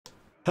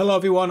Hello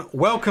everyone,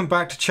 welcome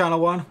back to Channel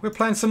 1. We're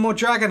playing some more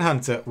Dragon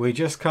Hunter. We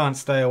just can't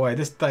stay away.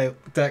 This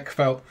deck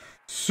felt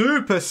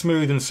super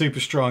smooth and super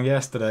strong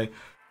yesterday.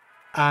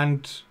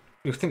 And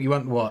I think you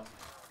went, what,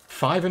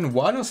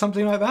 5-1 or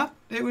something like that?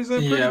 It was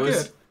pretty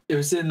good. It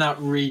was in that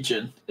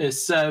region.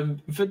 It's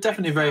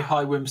definitely a very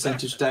high win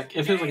percentage deck.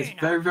 It feels like it's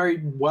very,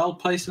 very well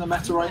placed in the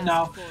meta right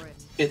now.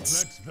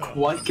 It's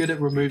quite good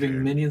at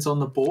removing minions on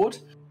the board,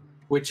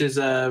 which is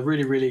a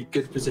really, really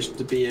good position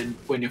to be in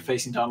when you're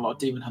facing down a lot of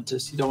Demon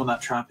Hunters. You don't want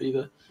that trap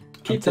either.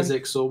 Keep the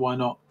Zixor, why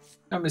not?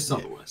 I mean, it's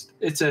not the worst.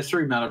 It's a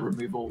 3-mana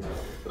removal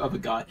of a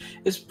guy.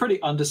 It's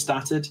pretty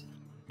understated.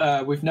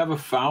 We've never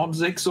found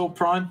Zixor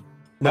Prime.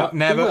 No,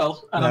 never. We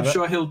will, and never. I'm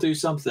sure he'll do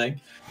something.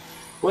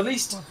 Well, at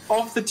least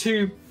of the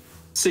two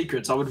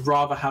secrets, I would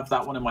rather have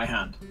that one in my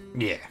hand.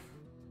 Yeah.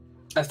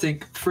 I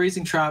think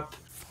Freezing Trap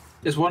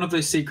is one of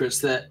those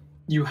secrets that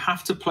you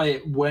have to play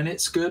it when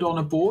it's good on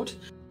a board.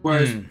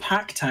 Whereas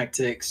Pack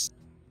Tactics,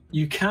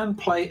 you can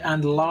play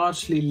and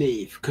largely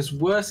leave, because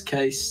worst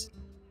case,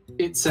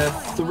 it's a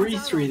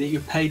 3/3 that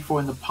you've paid for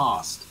in the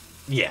past.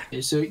 Yeah.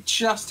 So it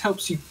just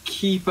helps you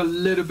keep a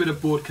little bit of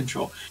board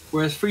control.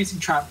 Whereas Freezing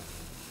Trap,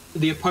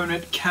 the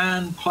opponent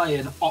can play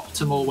an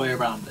optimal way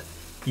around it.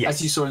 Yes.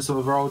 As you saw in some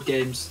of our old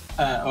games,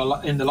 or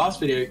in the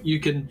last video, you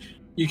can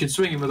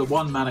swing him with a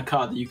 1-mana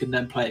card that you can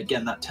then play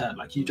again that turn.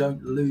 Like, you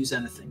don't lose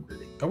anything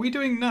really. Are we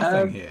doing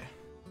nothing here?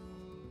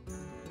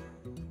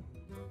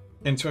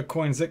 Into a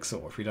coin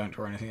Zixor if we don't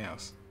draw anything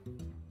else.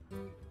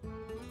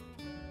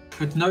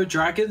 With no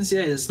dragons,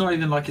 yeah, it's not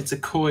even like it's a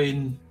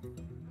coin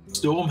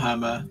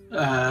Stormhammer.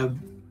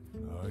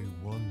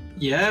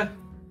 Yeah.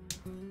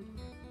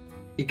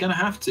 You're gonna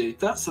have to.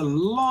 That's a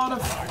lot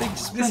of big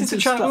expensive This is a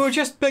challenge. We were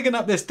just bigging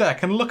up this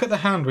deck and look at the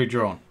hand we've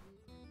drawn.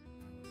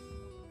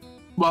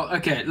 Well,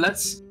 okay,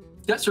 let's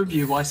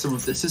review why some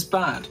of this is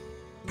bad.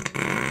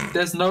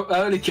 There's no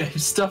early game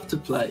stuff to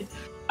play.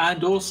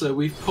 And also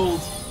we've pulled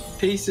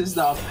pieces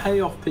that are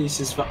payoff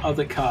pieces for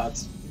other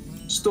cards.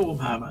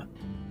 Stormhammer.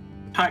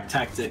 Pack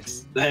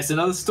Tactics. There's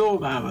another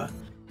Stormhammer.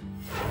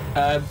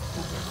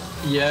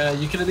 Yeah,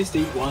 you can at least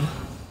eat one.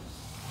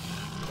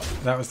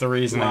 That was the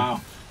reasoning. Wow.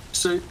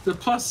 So the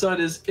plus side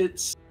is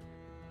it's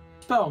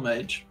Spell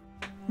Mage.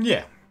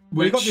 Yeah.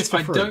 Which got this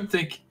for free. I don't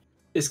think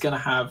is going to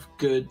have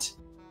good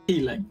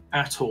healing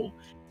at all.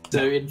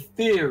 So in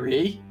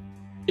theory,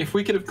 if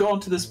we could have gone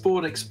to this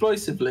board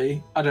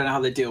explosively, I don't know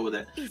how they deal with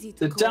it.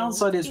 The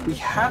downside is we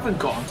haven't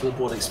gotten to the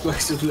board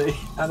explosively,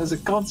 and as a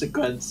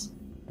consequence,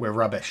 we're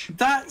rubbish.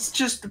 That's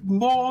just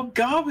more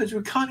garbage.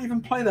 We can't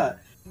even play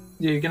that.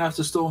 You're going to have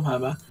to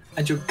Stormhammer,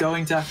 and you're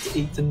going to have to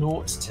eat the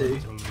Naught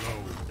too.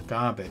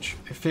 Garbage.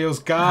 It feels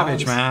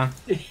garbage, man.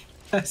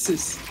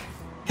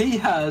 He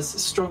has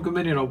stronger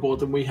minion on board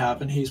than we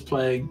have, and he's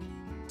playing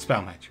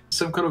Spell Mage.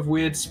 Some kind of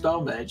weird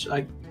Spell Mage.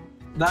 Like,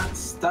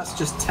 that's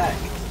just tech.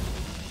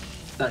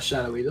 That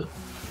Shadow Eater.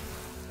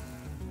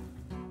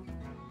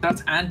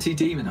 That's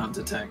anti-Demon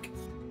Hunter tech.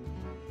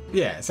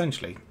 Yeah,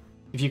 essentially.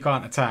 If you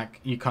can't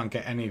attack, you can't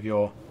get any of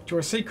your... Draw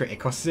a secret, it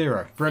costs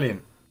 0.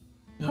 Brilliant.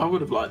 I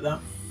would have liked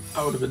that.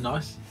 That would have been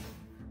nice.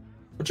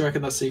 What do you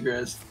reckon that secret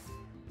is?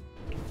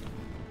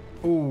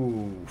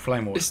 Ooh,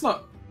 Flame Ward. It's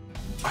not...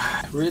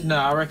 No,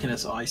 I reckon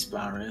it's Ice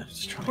Barrier.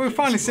 We've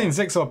finally seen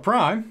Zixor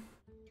Prime.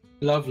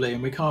 Lovely,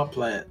 and we can't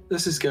play it.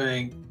 This is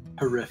going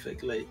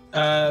horrifically.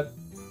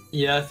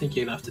 Yeah, I think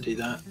you're going to have to do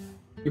that.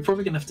 You're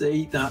probably going to have to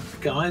eat that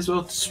guy as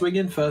well. Swing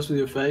in first with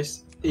your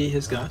face. Eat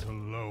his guy.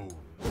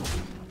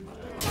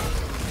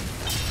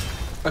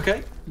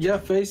 Okay, yeah,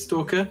 Face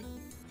Stalker.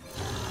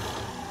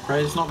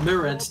 Right, it's not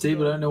Mirror Entity,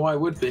 but I don't know why it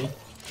would be.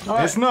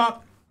 Right. It's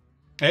not.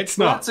 It's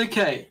not. That's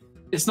okay.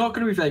 It's not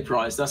going to be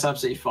Vaporized. That's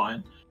absolutely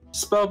fine.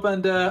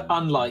 Spellbender,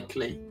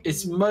 unlikely.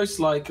 It's most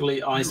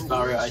likely Ice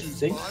Barrier, I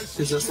think,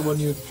 because that's the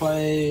one you would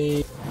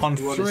play... On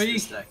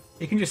 3,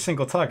 you can just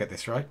single target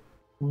this, right?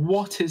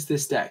 What is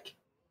this deck?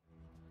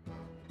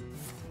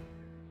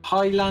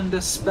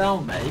 Highlander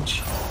Spell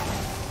Mage?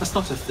 That's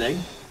not a thing.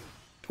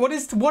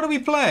 What are we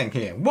playing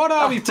here? What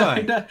are we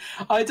playing?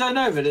 I don't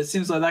know, but it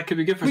seems like that could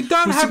be good for us. We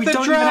don't have the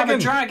dragon. Even have a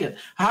dragon.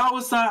 How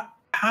was that?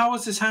 How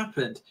has this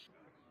happened?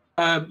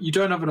 You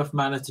don't have enough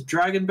mana to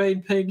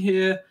Dragonbane ping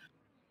here.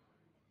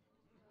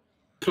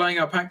 Playing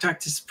out Pack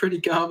Tactics is pretty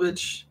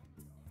garbage.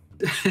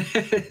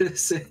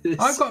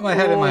 I've got my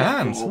head in my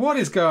hands. What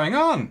is going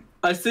on?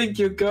 I think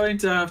you're going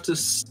to have to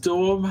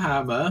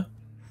Stormhammer,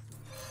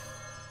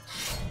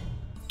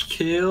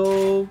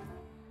 kill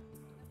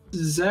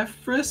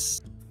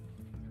Zephyrus,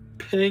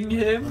 ping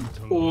him,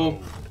 or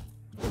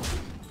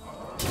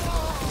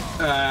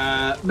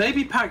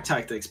maybe Pack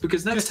Tactics,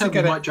 because next turn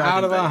we might Dragonbane.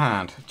 Out of our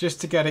hand,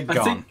 just to get it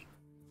gone.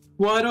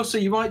 Well, and also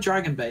you might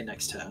Dragonbane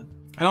next turn.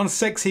 And on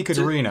 6 he could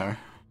Reno.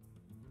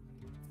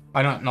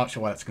 I'm not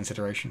sure why that's a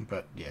consideration,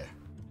 but yeah.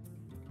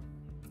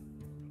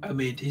 I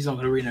mean, he's not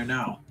going to Reno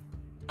now.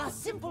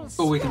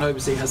 Or we can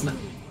oversee, hasn't it?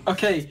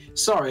 Okay,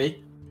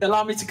 sorry.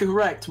 Allow me to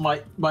correct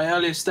my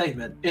earlier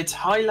statement. It's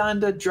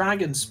Highlander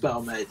Dragon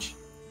Spell Mage.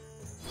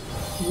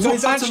 So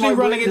it's actually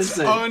running its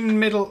own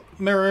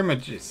mirror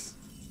images.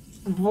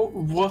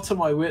 What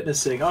am I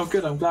witnessing? Oh,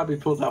 good. I'm glad we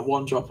pulled that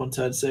 1-drop on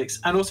turn 6.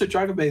 And also,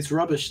 Dragon Bane's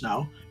rubbish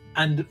now,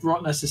 and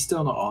Rottnest is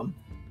still not on.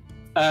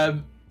 I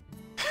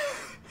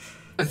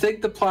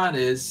think the plan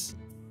is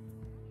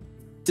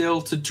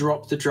still to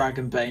drop the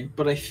Dragon Bane,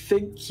 but I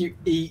think you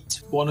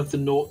eat one of the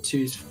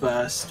 0-2s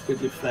first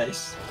with your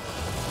face.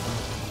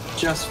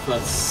 Just for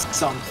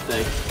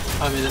something.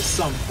 I mean, at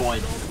some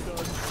point.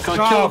 Can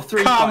I kill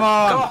 3 come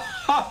on!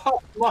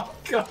 Oh my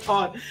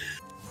god!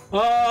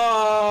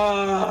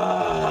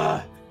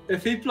 Ah!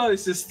 If he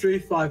blows this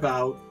 3-5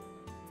 out,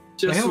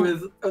 just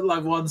with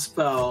like one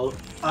spell,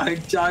 I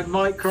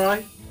might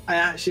cry. I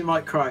actually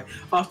might cry.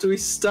 After we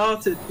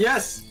started,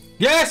 yes!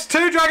 Yes,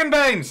 2 Dragon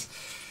Banes!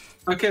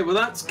 Okay, well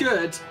that's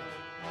good.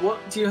 What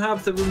do you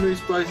have that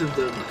removes both of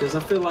them? Because I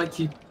feel like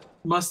you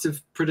must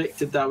have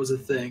predicted that was a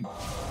thing.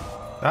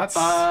 That's...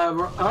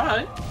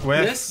 alright.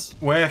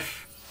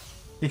 Whiff.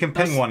 You can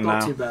ping one now.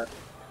 Not too bad.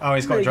 Oh,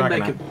 he's got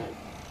Dragon Hunter.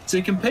 So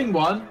you can ping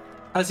one.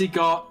 Has he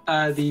got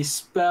the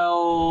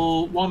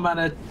spell 1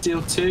 mana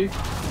deal 2?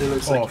 It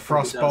looks like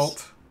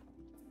Frostbolt.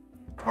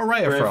 Or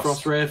Ray of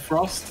Frost. Ray of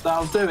Frost.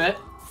 That'll do it.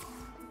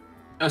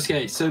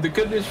 Okay, so the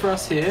good news for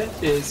us here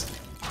is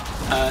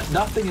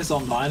nothing is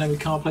online and we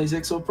can't play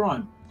Zix or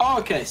Prime. Oh,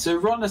 okay,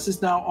 so Rottnest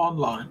is now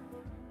online.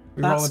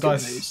 We That's roll the good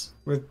dice news.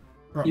 with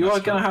Rottnest. You are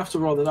going to have to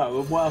roll it out.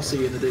 What else are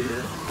you going to do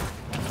here?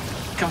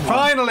 Come on.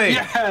 Finally!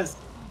 Yes!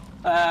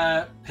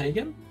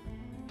 Pagan?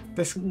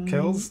 This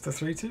kills the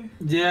 3-2?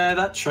 Yeah,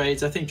 that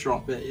trades. I think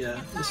drop it.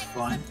 Yeah, it's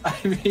fine. I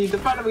mean, the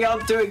fact that we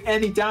aren't doing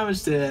any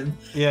damage to him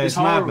is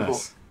horrible.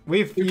 Madness.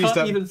 You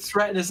can't even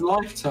threaten his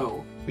life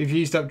total. We've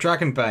used up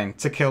Dragon Bane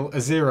to kill a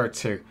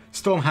 0-2.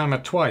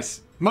 Stormhammer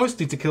twice,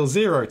 mostly to kill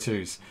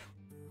 0-2s.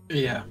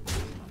 Yeah,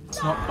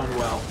 it's not gone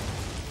well.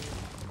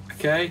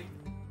 Okay.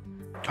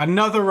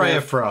 Another Ray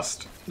of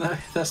Frost. No,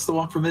 that's the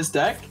one from his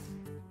deck.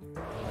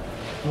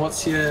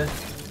 What's your...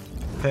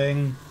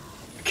 Ping.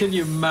 Can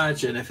you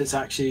imagine if it's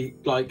actually,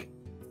 like,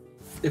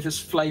 if it's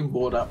Flame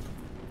Ward up?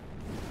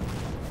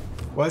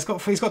 Well,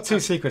 he's got 2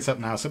 secrets up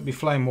now, so it'd be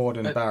Flame Ward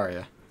and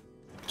Barrier.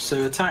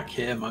 So attack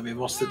him. I mean,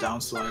 what's the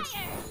downside?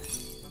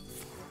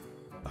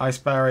 Ice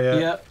Barrier.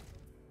 Yep.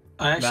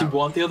 I actually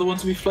want the other one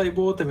to be Flame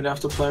Ward, then we'd have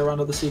to play around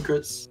other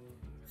secrets.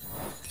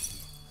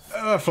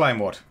 Flame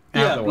Ward.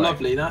 Yeah,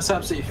 lovely. That's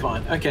absolutely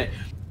fine. Okay.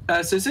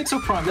 So Zix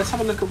or Prime, let's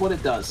have a look at what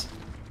it does.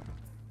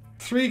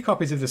 3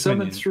 copies of this Summon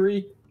minion.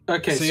 3.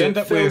 Okay, so you end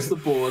it up fills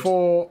with the board.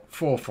 4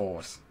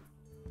 4/4s.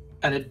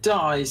 And it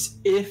dies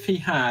if he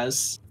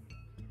has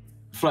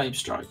Flame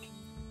Strike.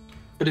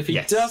 But if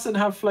he doesn't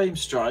have Flame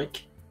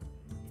Strike,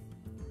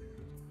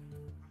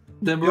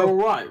 then we're all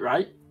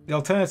right? The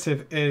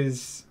alternative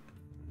is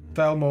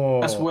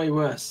Felmore. That's way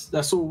worse.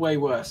 That's all way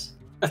worse.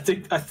 I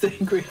think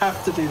we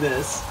have to do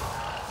this.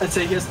 I'd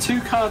say he has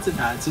 2 cards in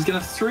hand, so he's going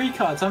to have 3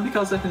 cards. How many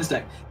cards left in his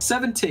deck?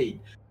 17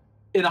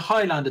 in a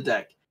Highlander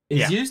deck.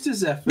 He's used his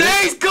Zephyr.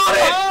 He's got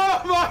it!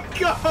 Oh my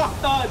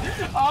god!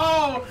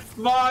 Oh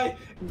my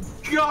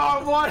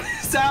god! What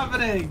is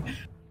happening?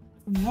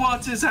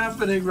 What is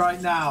happening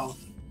right now?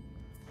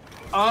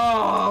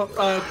 Oh,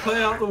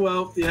 play out the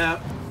wealth. Yeah.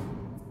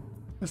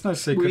 There's no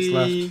secrets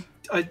left.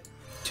 I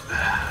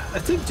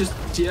think just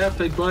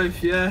play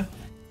both. Yeah.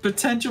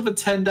 Potential for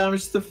 10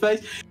 damage to the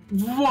face.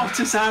 What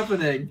is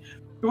happening?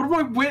 What am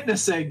I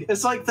witnessing?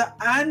 It's like the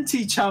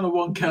anti-Channel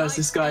 1 curse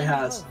this guy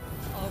has.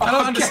 I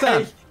don't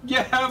understand.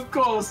 Yeah, of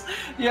course.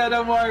 Yeah,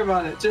 don't worry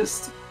about it.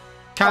 Just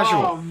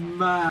casual. Oh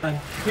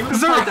man, he would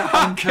have played the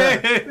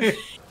Hunter.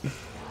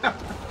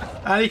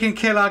 And he can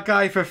kill our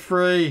guy for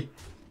free.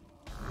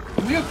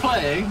 We were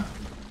playing.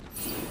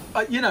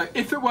 You know,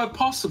 if it were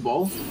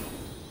possible,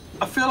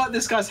 I feel like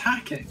this guy's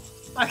hacking.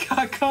 I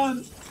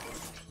can't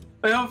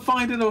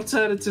find an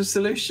alternative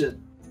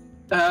solution.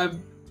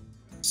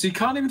 So you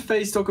can't even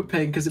face Dog a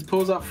Ping because it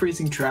pulls out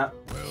Freezing Trap.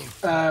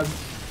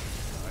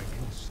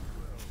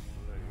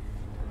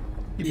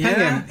 You ping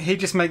him, he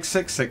just makes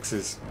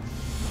 6/6s.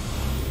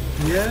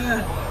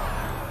 Yeah.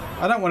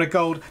 I don't want a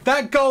gold.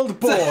 That gold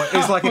boar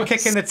is like a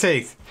kick in the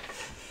teeth.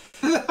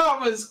 That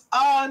was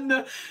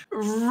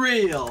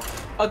unreal.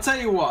 I'll tell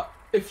you what,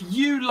 if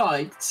you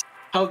liked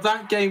how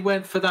that game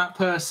went for that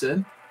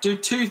person, do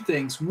 2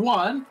 things.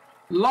 1,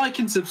 like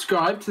and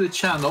subscribe to the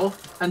channel,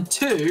 and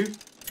 2,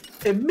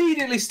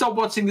 immediately stop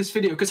watching this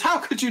video, because how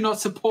could you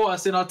not support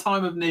us in our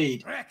time of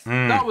need?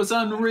 That was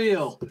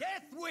unreal.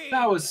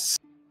 That was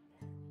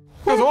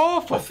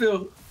awful. I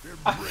feel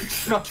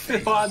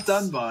hard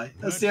done by.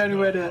 That's the only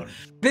way to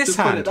this to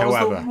put hand, it. That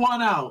however. was the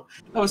 1 out.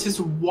 That was his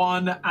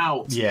 1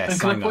 out. Yes, and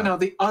can I point out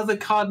the other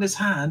card in his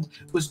hand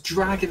was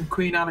Dragon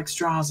Queen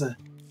Alexstrasza.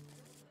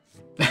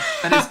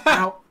 And it's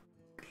out.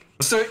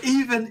 So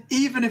even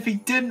if he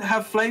didn't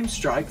have Flame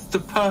Strike, the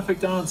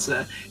perfect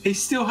answer, he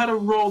still had to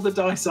roll the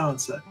dice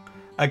answer.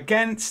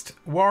 Against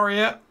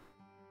Warrior.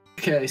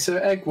 Okay, so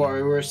Egg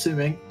Warrior, we're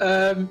assuming.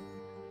 They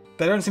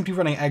don't seem to be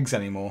running eggs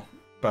anymore,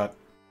 but...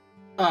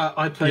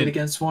 I played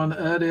against one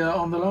earlier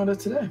on the ladder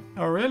today.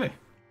 Oh, really?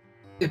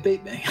 It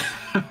beat me.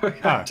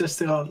 I just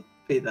can't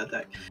beat that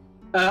deck.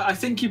 I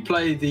think you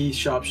play the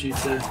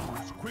Sharpshooter.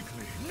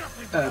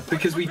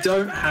 because we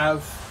don't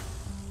have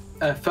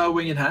a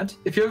Fellwing in hand.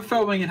 If you have a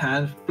Fellwing in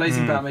hand,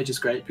 Blazing Battle Mage is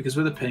great because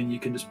with a ping you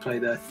can just play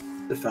the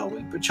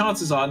Fellwing. But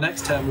chances are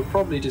next turn we're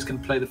probably just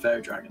going to play the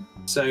Fairy Dragon.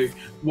 So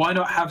why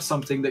not have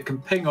something that can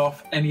ping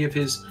off any of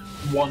his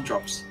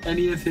 1-drops,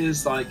 any of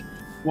his like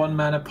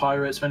 1-mana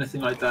pirates or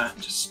anything like that?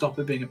 Just stop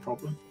it being a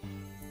problem.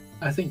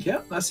 I think,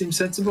 yeah, that seems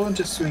sensible, and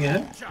just swing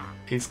at him.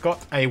 He's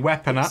got a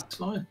weapon up. That's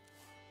fine.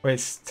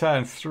 It's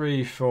turn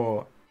 3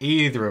 for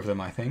either of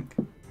them, I think.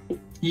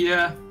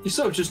 Yeah, you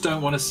sort of just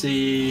don't want to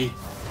see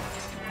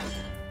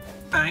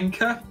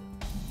Anchor.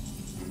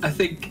 I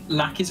think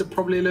Lackeys are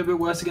probably a little bit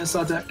worse against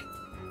our deck.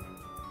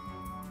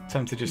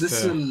 Tempted just This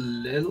is a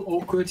little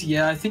awkward.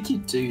 Yeah, I think you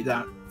do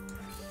that.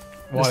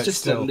 While it's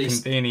just still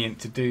convenient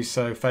to do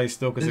so, Face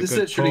Stalker's a good It's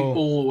literally pull.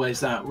 always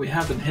that. We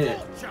haven't hit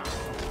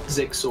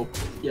Zixor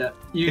yet.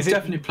 You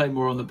definitely play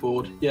more on the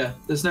board. Yeah,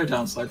 there's no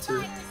downside to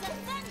it.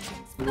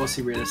 What's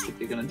he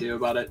realistically going to do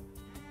about it?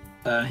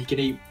 He can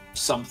eat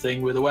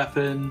something with a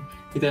weapon.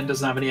 He then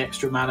doesn't have any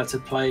extra mana to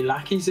play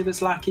Lackeys if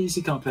it's Lackeys.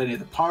 He can't play any of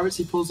the pirates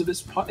he pulls if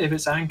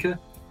it's Anchor.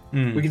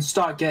 We can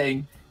start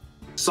getting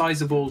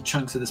sizable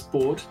chunks of this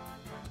board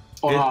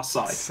on our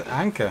side. It's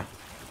Anchor.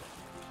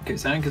 Okay,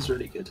 so Anchor's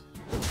really good.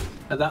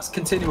 That's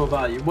continual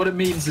value. What it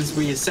means is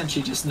we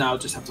essentially just have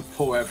to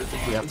pour everything.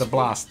 We have to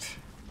blast.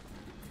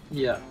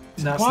 Yeah.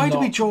 Why do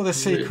we draw the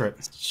secret?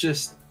 It's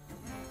just...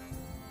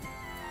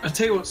 I'll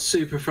tell you what's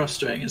super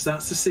frustrating is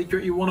that's the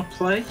secret you want to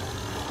play.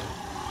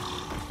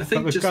 I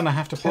think we're just gonna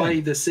have to play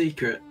the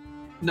secret.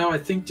 No, I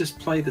think just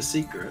play the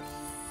secret.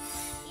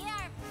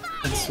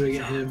 And swing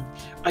at him.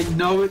 I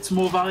know it's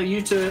more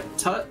value to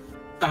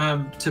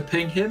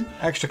ping him.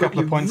 Extra couple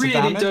of points of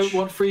damage. You really don't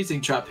want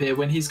Freezing Trap here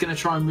when he's going to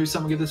try and move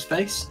something with his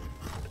face.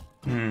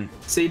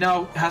 See,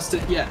 now has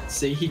to... Yeah,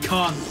 see, he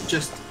can't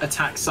just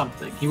attack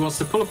something. He wants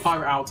to pull a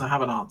pirate out to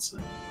have an answer.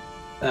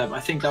 I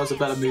think that was a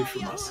better move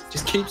from us.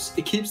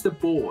 It keeps the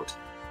board.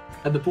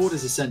 And the board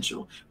is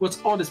essential.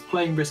 What's odd is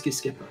playing Risky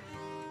Skipper.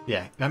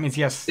 Yeah, that means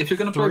he has if you're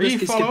going to play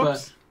Risky Skipper...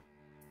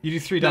 You do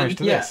 3 damage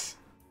to this.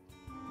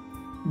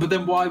 But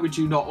then why would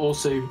you not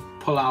also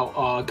pull out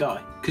our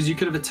guy? Because you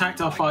could have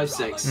attacked our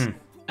 5/6,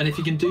 and if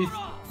you can do,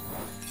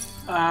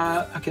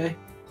 okay,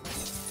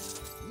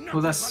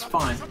 well that's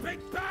fine.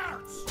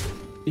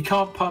 You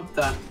can't pump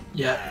that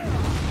yet.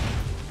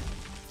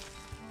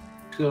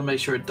 You gotta make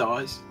sure it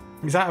dies.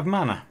 He's out of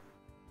mana,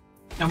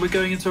 and we're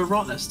going into a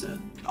Rot Nest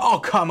turn. Oh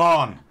come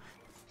on!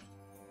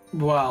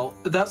 Well,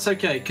 that's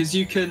okay because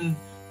you can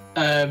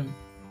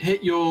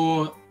hit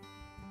your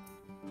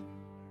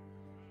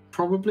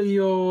probably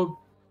your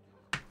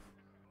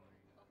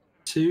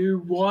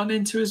 2/1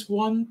 into his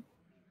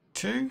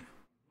 1/2.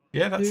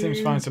 Yeah, that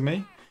seems fine to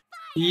me.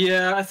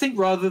 Yeah, I think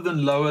rather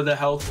than lower the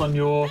health on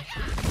your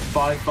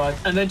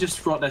 5/5 and then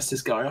just Rot Nest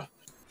this guy off.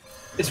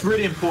 It's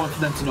really important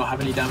for them to not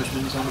have any damage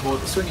minions on the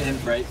board. Swing at him,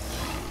 great.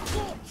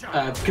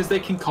 Because they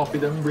can copy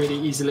them really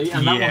easily,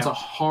 and that one's a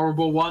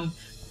horrible one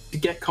to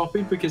get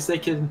copied because they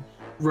can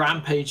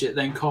rampage it,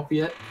 then copy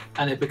it,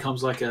 and it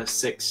becomes like a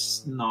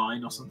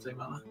 6/9 or something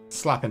like that.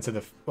 Slap into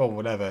the... or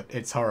whatever.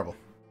 It's horrible.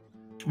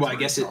 Well, I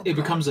guess it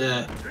becomes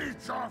a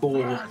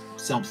 4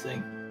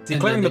 something. See,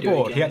 clearing the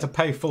board, he had to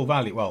pay full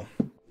value. Well,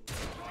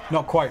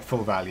 not quite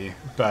full value,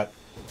 but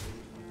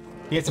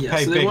he had to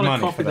pay big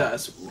money for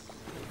that.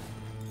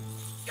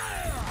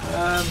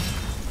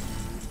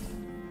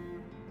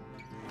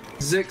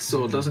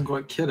 Zixor doesn't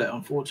quite kill it,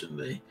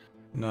 unfortunately.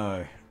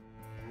 No.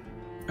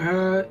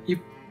 You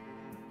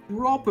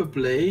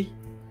probably...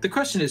 The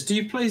question is, do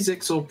you play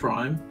Zixor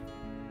Prime?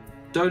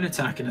 Don't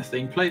attack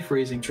anything. Play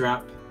Freezing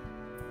Trap.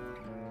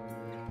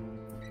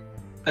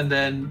 And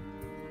then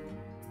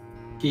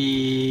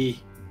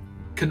he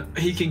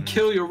can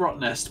kill your Rot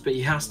Nest, but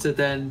he has to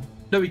then...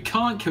 No, he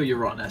can't kill your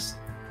Rot Nest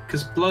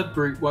because Blood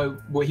Brute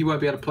he won't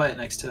be able to play it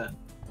next turn.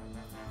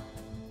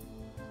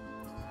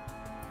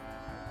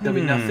 There'll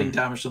be nothing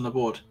damaged on the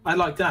board. I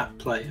like that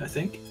play, I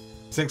think.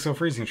 Zixor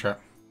Freezing Trap.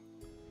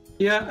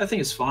 Yeah, I think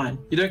it's fine.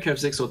 You don't care if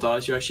Zixor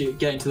dies. You're actually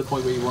getting to the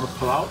point where you want to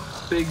pull out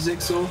big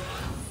Zixor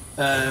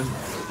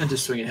and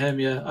just swing at him,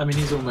 yeah. I mean,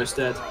 he's almost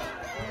dead.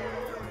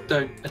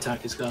 Don't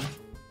attack his guy.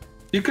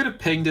 You could have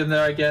pinged him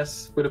there, I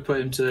guess. Would have put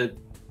him to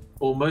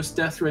almost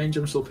death range.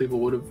 I'm sure people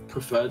would have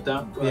preferred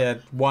that. But yeah,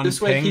 one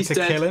ping to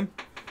kill him.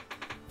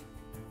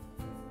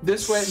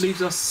 This way it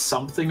leaves us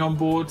something on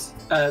board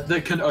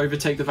that can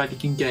overtake the fact he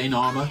can gain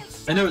armor.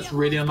 I know it's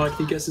really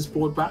unlikely he gets his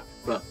board back,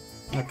 but...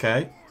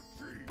 Okay.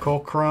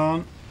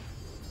 Corcoran.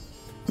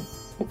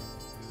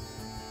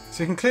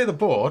 So you can clear the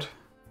board.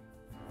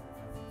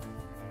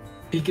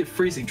 He get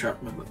Freezing Trap,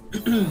 remember?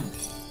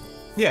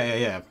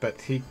 Yeah,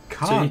 but he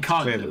can't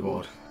clear the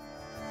board.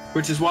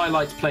 Which is why I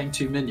liked playing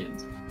 2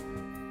 minions.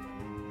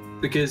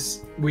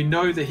 Because we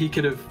know that he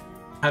could have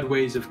had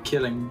ways of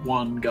killing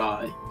one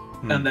guy.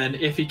 And then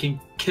if he can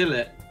kill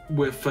it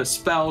for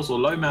spells or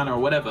low mana or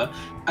whatever,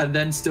 and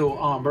then still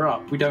armor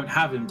up, we don't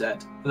have him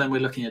dead. And then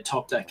we're looking at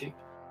top decking.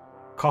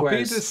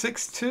 Copy the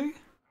 6/2?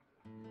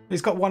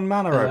 He's got 1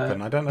 mana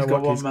open. I don't know what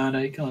he's got 1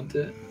 mana, he can't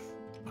do it.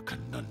 A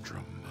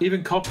conundrum.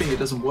 Even copying it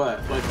doesn't work.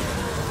 Like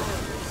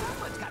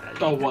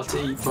Oh, what,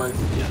 to eat both?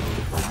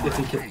 Yeah, if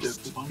he can do it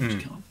for one,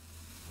 which can't.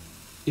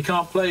 You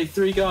can't play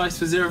 3 guys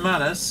for 0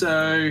 mana,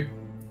 so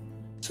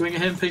swing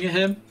at him, ping at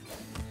him.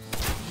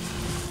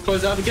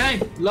 Close out the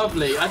game.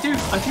 Lovely. I do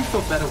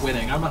feel better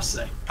winning, I must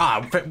say.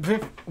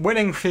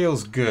 Winning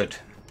feels good.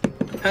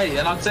 Hey,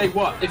 and I'll tell you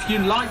what, if you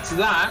liked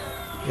that,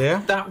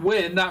 that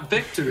win, that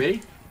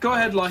victory, go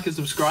ahead, like and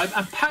subscribe,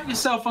 and pat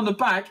yourself on the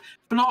back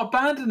for not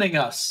abandoning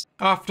us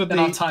after the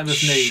our time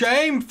of need.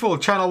 Shameful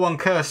Channel 1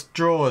 cursed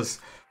draws.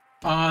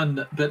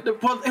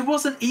 But well, it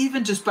wasn't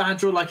even just bad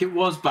draw, like it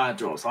was bad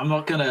draws. I'm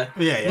not gonna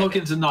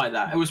deny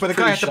that. It was. But the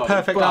guy had the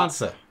perfect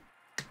answer.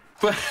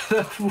 But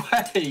the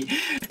way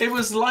it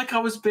was like I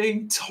was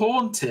being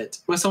taunted,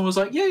 where someone was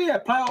like, "Yeah,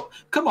 play out.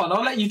 Come on,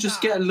 I'll let you just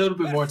get a little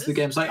bit more into the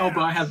game." It's like, "Oh,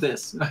 but I have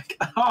this." Like,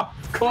 oh,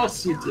 of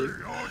course you do.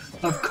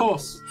 Of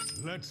course.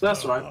 So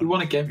that's right. We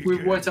won a game.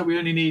 We worked out we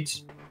only need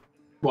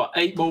what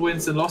 8 more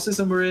wins than losses,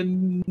 and we're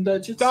in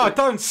Legends. Oh,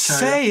 don't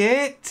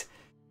say it.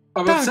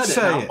 Oh, I've said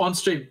it now on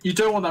stream. You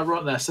don't want that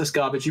rottenness. That's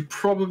garbage. You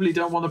probably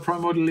don't want the Pro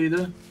Model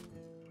either.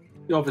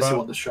 You obviously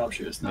want the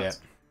Sharpshooters. Yeah.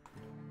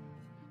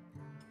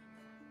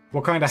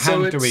 What kind of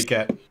hand do we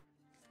get?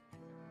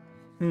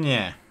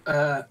 Yeah.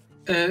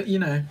 You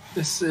know,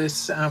 this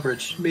is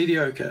average,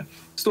 mediocre.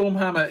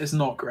 Stormhammer is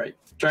not great.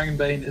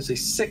 Dragonbane is a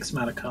 6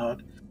 mana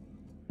card.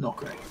 Not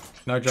great.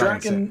 No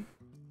dragons.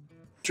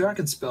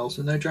 Dragon spells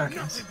with no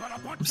dragons.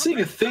 I'm seeing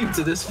a theme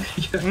to this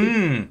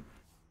video.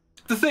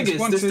 The thing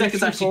is, this deck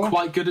is actually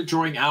quite good at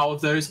drawing out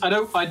of those. I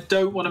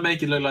don't want to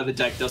make it look like the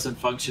deck doesn't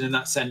function in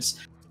that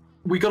sense.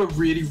 We got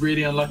really,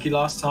 really unlucky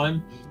last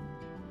time.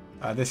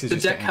 The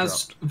deck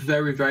has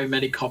very, very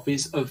many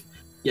copies of.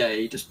 Yeah,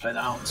 you just play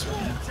that out. So,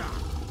 yeah,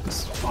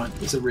 it's fine.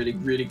 It's a really,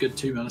 really good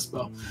 2 mana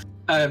spell.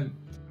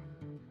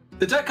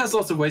 The deck has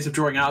lots of ways of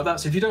drawing out of that.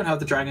 So if you don't have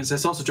the dragons,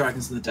 there's lots of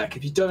dragons in the deck.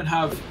 If you don't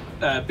have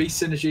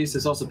beast synergies,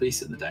 there's also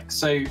beasts in the deck.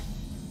 So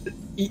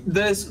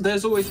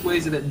there's always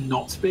ways of it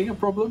not being a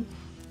problem.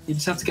 You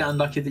just have to get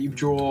unlucky that you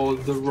draw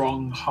the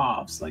wrong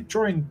halves. Like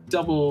drawing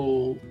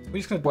double. We're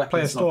just going to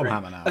play a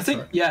Stormhammer now. I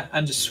think, yeah,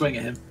 and just swing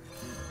at him.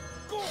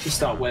 Just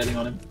start wailing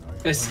on him.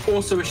 It's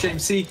also a shame.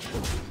 See,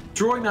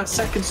 drawing that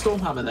second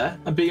Stormhammer there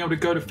and being able to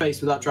go to face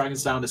without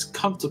dragons down is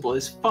comfortable.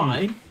 It's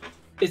fine.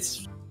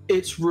 It's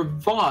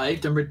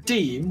revived and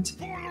redeemed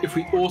if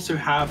we also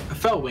have a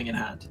Fellwing in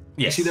hand.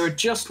 Yes. You see, there are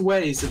just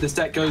ways that this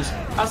deck goes,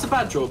 that's a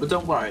bad draw, but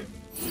don't worry.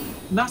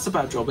 And that's a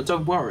bad draw, but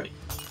don't worry.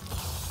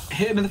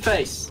 Hit him in the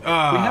face.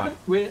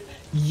 We're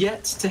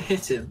yet to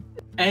hit him,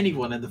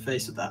 anyone in the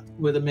face with that,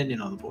 with a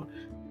minion on the board.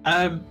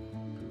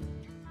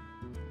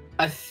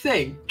 I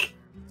think,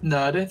 no,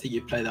 I don't think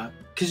you play that.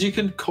 Because you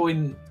can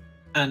coin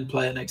and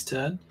play it next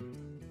turn.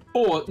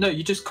 Or, no,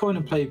 you just coin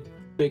and play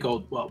big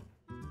old, well,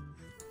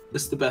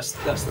 that's the best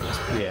play.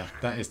 Yeah,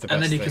 that is the best.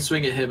 And then you can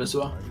swing at him as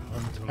well.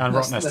 And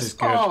Rotnest is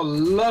good. Oh,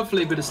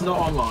 lovely, but it's not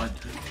online.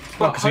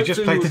 But because you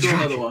just played the dragon.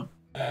 Another one.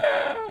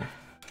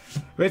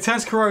 But it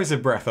turns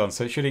Corrosive Breath on,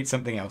 so it should eat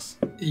something else.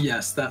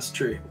 Yes, that's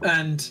true.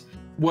 And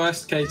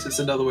worst case, it's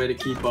another way to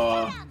keep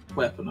our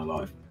weapon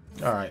alive.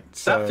 All right,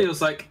 so that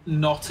feels like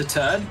not a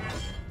turn.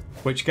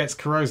 Which gets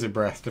Corrosive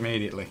Breathed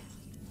immediately.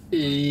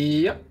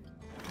 Yep.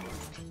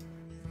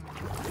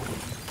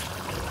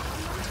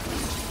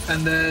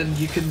 And then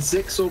you can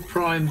Zixel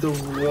Prime the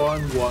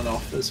 1/1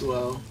 off as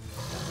well,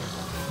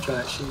 which I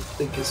actually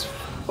think is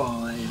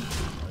fine.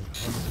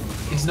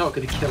 He's not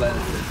going to kill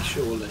anything,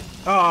 surely.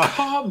 Oh.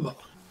 Come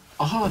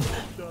on!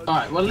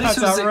 Alright, well at least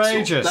that's it was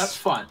outrageous. Zixel. That's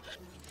fine.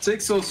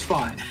 Zixel's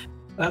fine.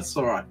 That's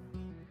alright.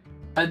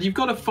 And you've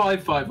got a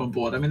 5/5 on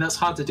board. I mean, that's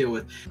hard to deal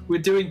with.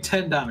 We're doing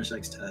 10 damage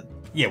next turn.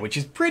 Yeah, which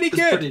is pretty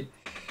good.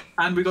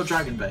 And we got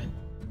Dragonbane.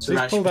 So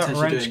he's pulled out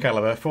Wrench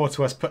Caliber, 4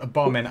 to us, put a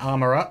bomb in,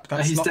 armor up.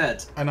 That's he's not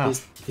dead.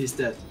 Enough. He's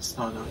dead. It's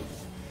not enough.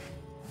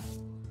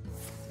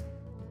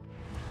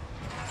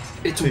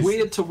 It's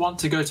weird to want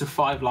to go to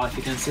 5 life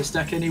against this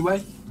deck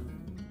anyway.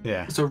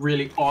 Yeah. It's a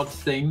really odd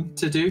thing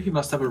to do. He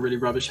must have a really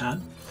rubbish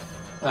hand.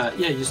 Yeah,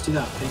 you just do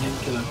that. Ping him,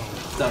 kill him.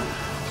 Done.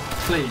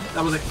 Clean.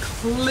 That was a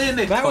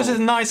clinical. That was a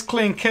nice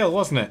clean kill,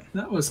 wasn't it?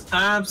 That was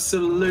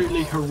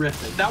absolutely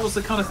horrific. That was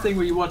the kind of thing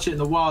where you watch it in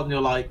the wild and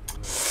you're like,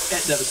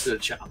 it never stood a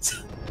chance.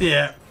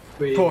 Yeah.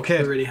 Poor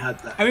kid. We really had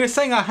that. I mean, we were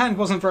saying our hand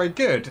wasn't very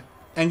good,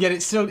 and yet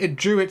it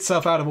drew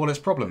itself out of all its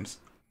problems.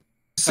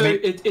 So I mean,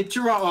 it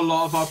drew out a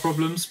lot of our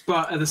problems,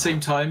 but at the same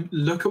time,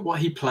 look at what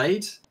he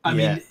played. I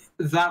mean,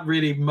 that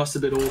really must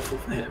have been awful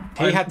for him.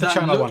 He had the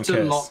Channel 1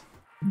 curse.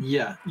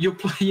 Yeah,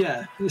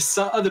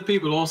 other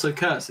people also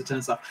curse, it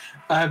turns out.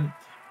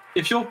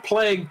 If you're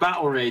playing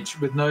Battle Rage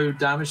with no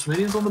damaged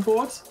minions on the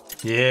board,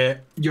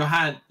 your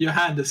hand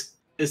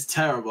is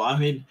terrible. I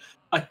mean,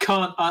 I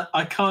can't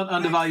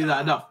undervalue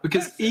that enough,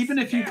 because even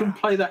if you can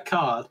play that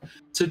card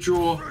to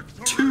draw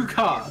 2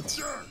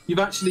 cards, you've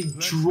actually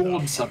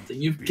drawn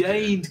something. You've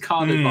gained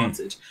card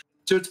advantage.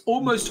 So it's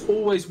almost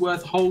always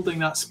worth holding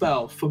that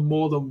spell for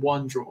more than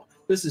 1 draw.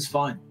 This is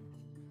fine.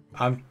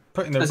 I'm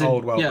putting the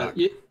old well back.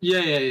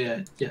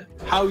 Yeah.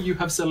 How you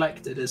have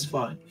selected is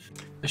fine.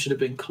 I should have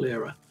been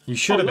clearer. You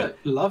should have been.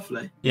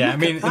 Lovely. Yeah, I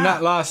mean, in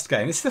that last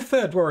game, it's the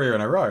 3rd warrior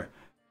in a row.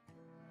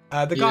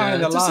 The guy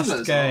in the it's a similar last as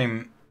well.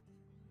 game,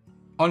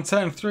 on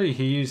turn 3,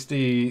 he used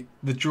the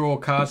draw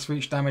cards for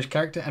each damaged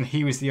character, and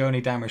he was the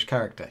only damaged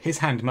character. His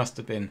hand must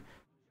have been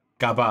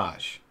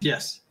garbage.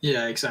 Yes,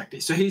 yeah, exactly.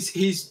 So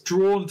he's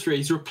drawn 3.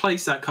 He's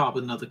replaced that card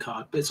with another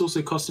card, but it's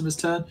also cost him his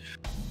turn.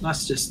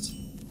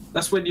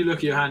 That's when you look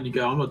at your hand and you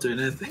go, I'm not doing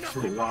anything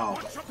for a while.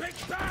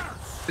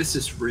 This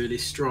is really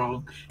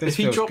strong. If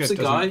he drops a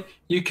guy,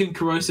 you can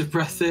Corrosive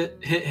Breath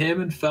hit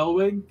him and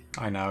Fellwing.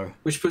 I know.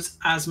 Which puts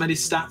as many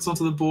stats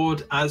onto the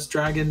board as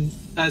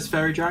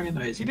Fairy Dragon.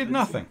 No, he did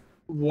nothing.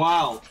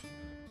 Wow.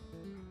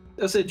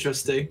 That's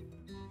interesting.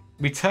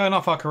 We turn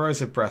off our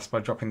Corrosive Breath by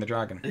dropping the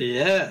dragon.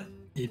 Yeah,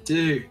 you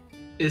do.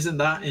 Isn't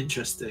that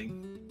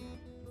interesting?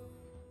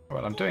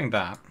 Well, I'm doing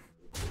that.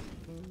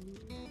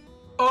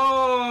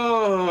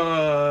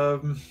 Oh,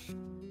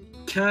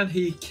 can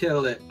he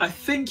kill it? I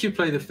think you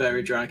play the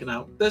Fairy Dragon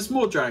out. There's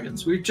more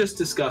dragons. We've just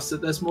discussed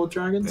that there's more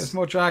dragons. There's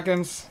more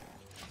dragons.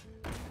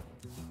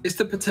 It's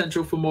the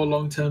potential for more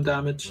long-term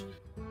damage.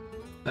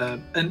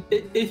 And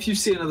if you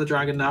see another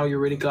dragon now, you're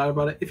really glad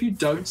about it. If you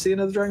don't see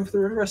another dragon for the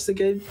rest of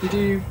the game, you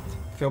do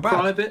feel bad.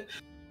 Cry a bit.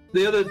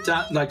 The other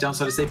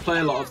downside is they play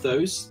a lot of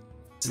those.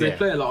 So they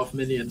play a lot of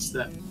minions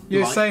that.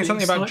 You're saying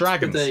something about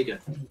dragons. There you go.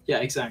 Yeah,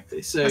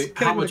 exactly. So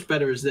how much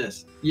better is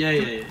this?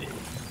 Yeah.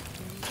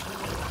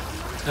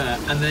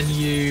 And then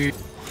you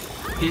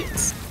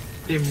hit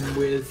him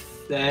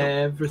with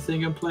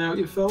everything and play out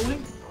your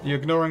Fellwing. You're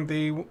ignoring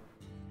the.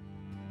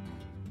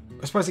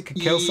 I suppose it could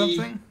kill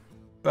something,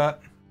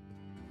 but.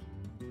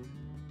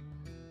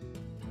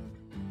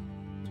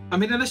 I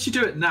mean, unless you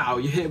do it now,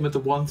 you hit him with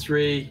the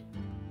 1/3.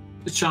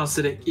 The chance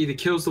that it either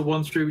kills the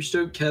 1/3, which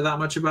you don't care that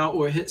much about,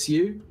 or it hits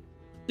you.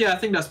 Yeah, I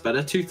think that's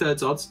better.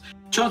 2/3 odds.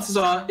 Chances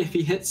are, if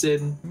he hits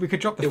in, we could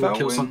drop the it will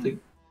kill something.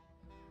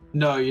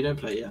 No, you don't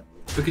play it yet.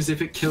 Because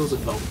if it kills a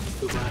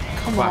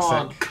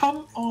Fellwing,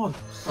 come on.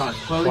 Right,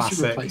 well, at least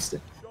you replaced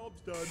it.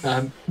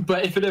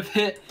 But if it had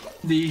hit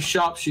the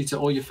sharpshooter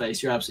or your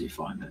face, you're absolutely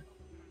fine there.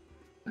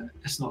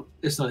 It's not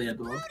the end of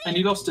the world. And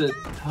you lost a...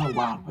 Oh,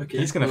 wow. Okay.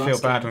 He's going to feel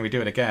bad when we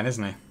do it again,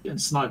 isn't he? Getting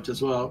sniped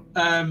as well.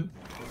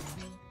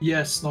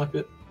 Yeah, snipe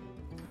it.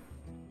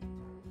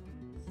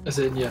 As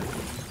in, yeah.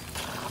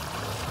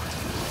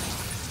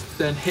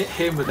 Then hit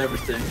him with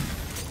everything.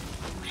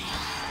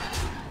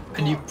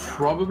 And you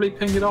probably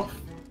ping it off.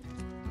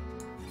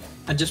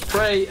 And just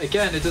pray,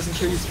 again, it doesn't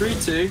kill you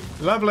 3-2.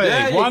 Lovely.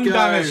 One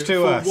damage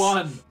to us.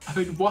 One. I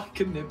mean, why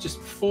couldn't it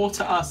just 4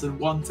 to us and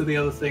 1 to the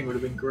other thing would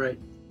have been great.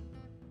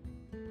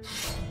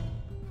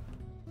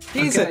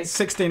 He's at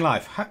 16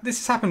 life. This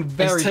has happened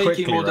very quickly. He's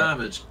taking more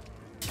damage.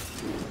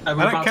 And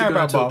we're about to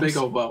go into a big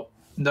old whelp.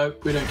 No,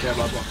 we don't care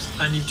about bombs.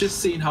 And you've just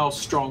seen how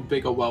strong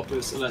big old whelp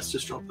is, so let's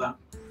just drop that.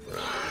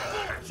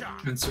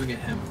 And swing at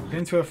him.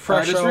 Into a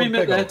fresh There's old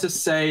remit there old. to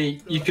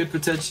say you could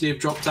potentially have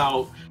dropped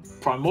out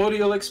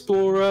Primordial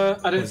Explorer.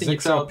 I don't think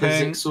you've got the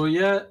Zixor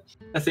yet.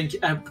 I think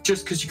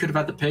just because you could have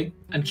had the ping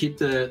and keep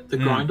the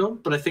grind on,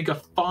 but I think a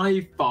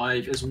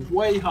 5/5 is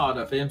way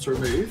harder for him to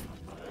remove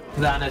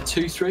than a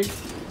 2/3.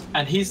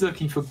 And he's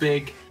looking for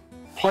big,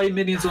 play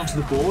minions onto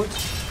the board,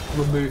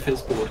 remove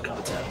his board kind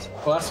of turns.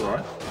 Well, that's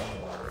alright.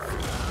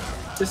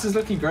 This is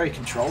looking very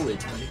controlling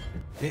to me.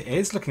 It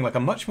is looking like a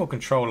much more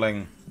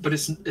controlling... But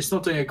it's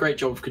not doing a great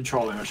job of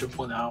controlling, I should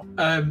point out.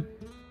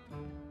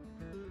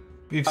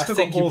 You've still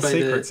got all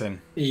secrets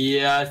in.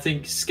 Yeah, I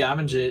think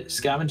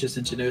Scavenger's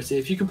ingenuity.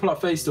 If you can pull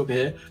up Face Dog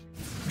here,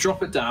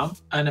 drop it down,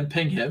 and then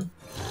ping him,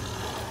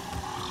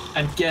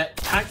 and get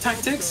Pack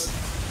Tactics.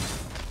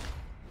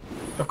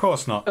 Of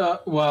course not.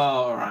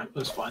 Well, alright,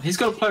 that's fine. He's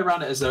got to play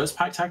around it as though it's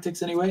Pack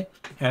Tactics anyway.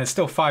 And it's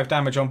still 5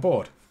 damage on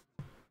board.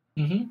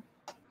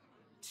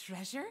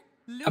 Treasure?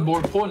 And more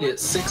importantly,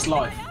 it's 6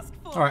 life.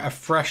 Alright, a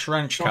fresh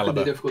wrench Not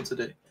caliber. really difficult to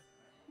do.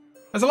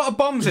 There's a lot of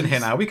bombs in here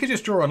now. We could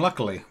just draw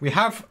unluckily. We don't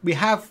have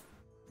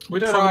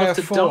enough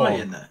to die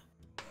in there.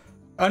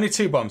 Only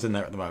 2 bombs in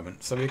there at the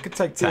moment, so we could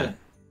take 10.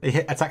 Yeah. He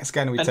attacks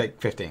again and we take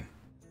 15.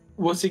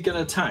 What's he going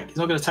to attack? He's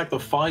not going to attack the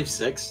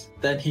 5/6.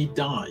 Then he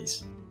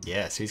dies.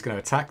 Yeah, so he's going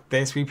to attack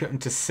this. We put him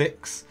to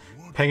 6.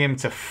 Ping him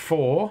to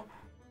 4.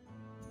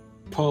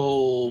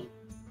 Pull,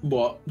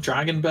 what?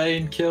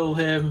 Dragonbane, kill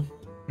him.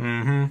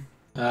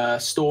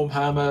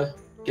 Stormhammer,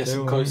 get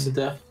him close to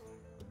death.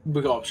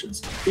 We got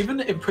options. Even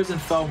Imprison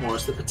Felmore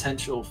has the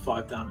potential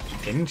 5 damage.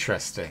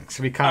 Interesting.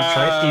 So we can't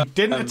trade. He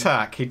didn't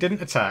attack. He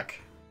didn't attack.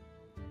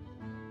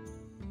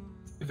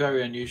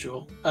 Very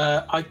unusual.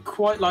 I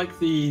quite like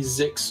the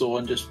Zixor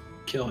and just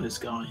kill his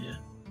guy here.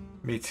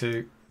 Me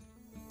too.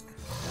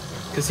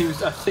 Because he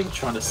was, I think,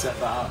 trying to set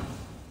that up.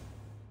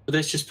 But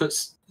this just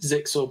puts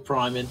Zixor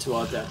Prime into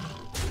our deck,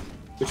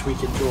 which we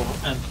can draw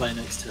and play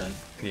next turn.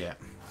 Yeah.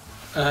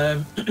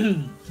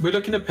 We're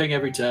looking to ping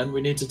every turn.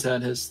 We need to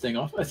turn his thing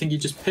off. I think you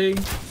just ping,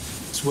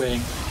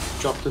 swing,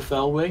 drop the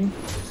Fellwing,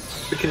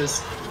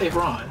 because it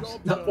rhymes.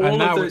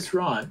 All of those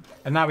rhyme.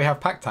 And now we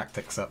have Pack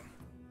Tactics up.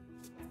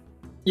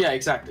 Yeah,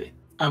 exactly.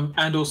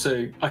 And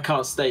also, I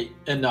can't state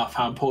enough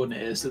how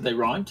important it is that they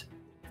rhymed.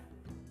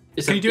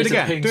 Can you do it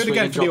again? Do it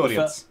again for the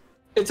audience.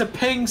 It's a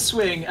ping,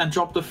 swing, and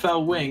drop the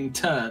Fellwing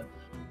turn.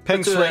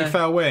 Ping swing,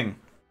 fell wing.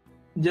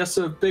 Just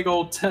a big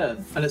old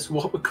turn, and it's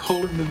what we're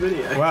calling the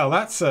video. Well,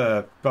 that's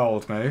a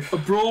bold move. A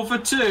brawl for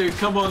 2.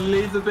 Come on,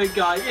 leave the big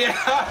guy. Yeah.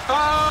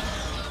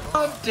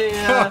 Oh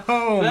dear.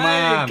 Oh, there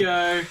man. you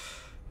go.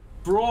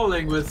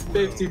 Brawling with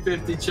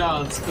 50-50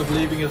 chance of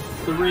leaving a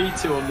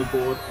 3-2 on the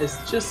board is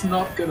just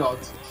not good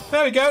odds.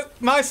 There we go.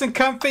 Nice and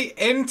comfy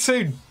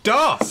into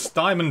DOS.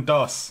 Diamond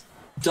DOS.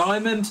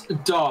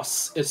 Diamond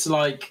DOS. It's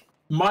like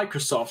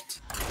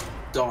Microsoft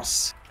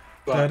DOS.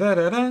 Da, da,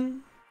 da, da.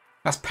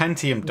 That's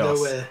Pentium DOS.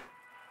 Nowhere.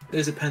 It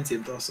is a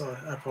Pentium DOS.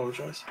 I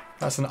apologise.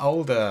 That's an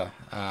older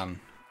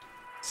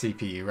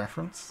CPU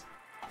reference.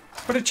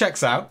 But it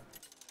checks out.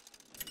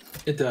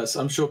 It does.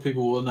 I'm sure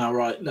people will now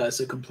write letters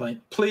of complaint.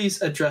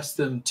 Please address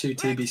them to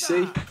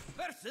TBC.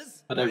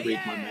 I don't read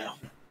my mail.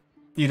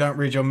 You don't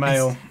read your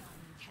mail.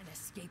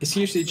 It's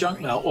usually junk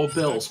mail or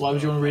bills. Why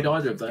would you want to read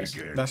either of those?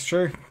 That's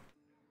true.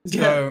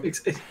 Yeah.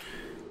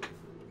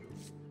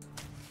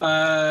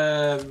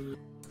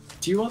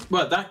 Do you want...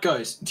 Well, that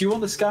goes. Do you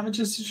want the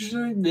scavengers to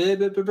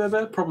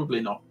do? Probably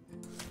not.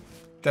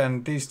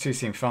 Then these two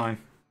seem fine.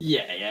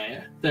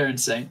 Yeah. They're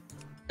insane.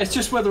 It's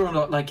just whether or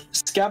not, like,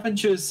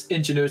 Scavenger's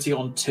Ingenuity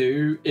on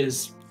 2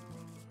 is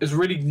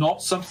really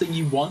not something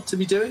you want to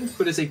be doing,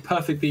 but is a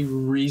perfectly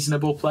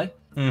reasonable play.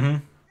 Mm-hmm.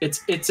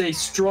 It's a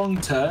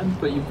strong turn,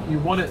 but you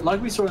want it, like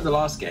we saw in the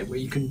last game, where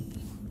you can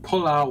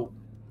pull out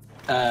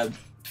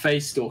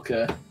Phase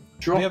Stalker,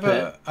 drop we have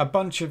it. a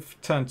bunch of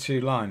turn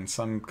 2 lines.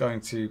 I'm going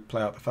to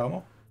play out the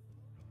Felmore.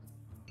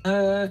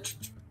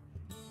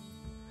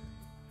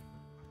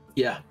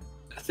 Yeah,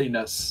 I think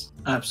that's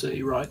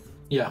absolutely right.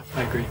 Yeah,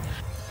 I agree.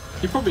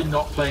 You're probably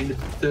not playing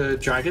the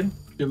dragon.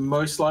 You're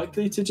most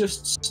likely to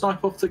just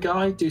snipe off the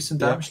guy, do some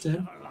damage to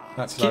him.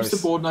 That's Keeps the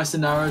board nice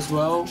and narrow as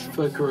well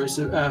for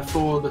corrosive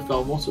for the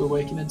Felmore to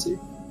awaken into.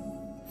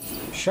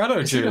 Shadow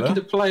Is he Jeweler. looking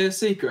to play a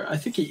secret? I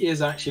think he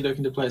is actually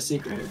looking to play a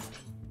secret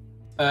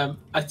here.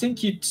 I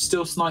think you'd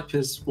still snipe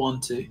his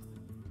 1-2.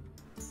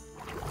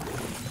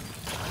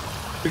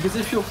 Because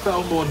if your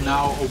Felmore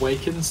now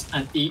awakens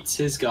and eats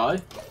his guy,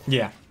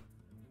 yeah.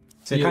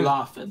 So you're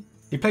laughing.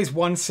 He plays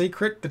 1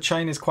 secret. The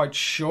chain is quite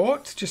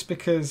short, just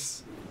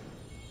because...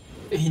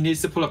 He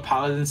needs to pull a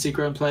Paladin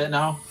secret and play it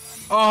now.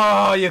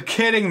 Oh, you're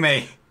kidding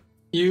me!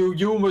 You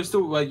almost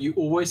you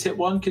always hit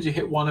 1 because you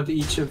hit 1 of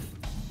each of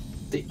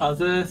the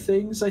other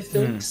things, I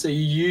think. So you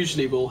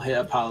usually will hit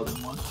a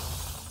Paladin one.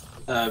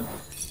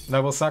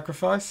 Noble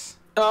Sacrifice?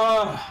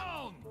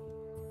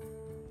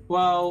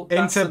 Well,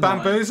 Into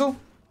Bamboozle?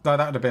 No,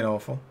 that would have been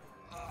awful.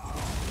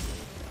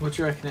 What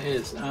do you reckon it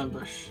is?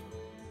 Ambush.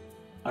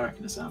 I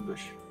reckon it's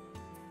ambush.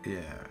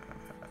 Yeah.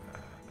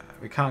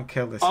 We can't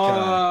kill this guy.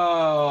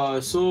 Oh,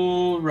 it's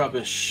all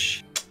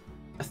rubbish.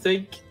 I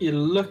think you're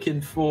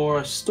looking for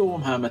a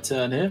Stormhammer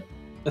turn here.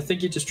 I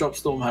think you just drop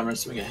Stormhammer and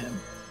swing at him.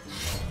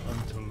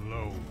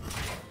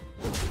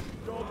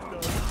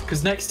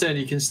 Because next turn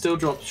you can still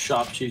drop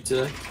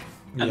Sharpshooter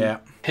and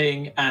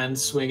ping and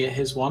swing at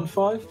his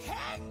 1-5.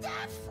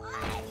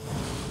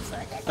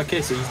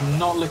 Okay, so he's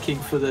not looking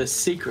for the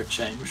secret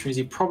chain, which means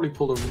he probably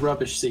pulled a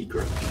rubbish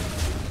secret.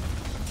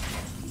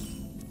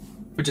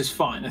 Which is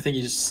fine. I think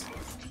you just...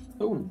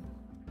 Ooh.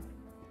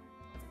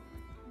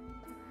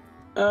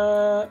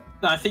 No,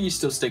 I think you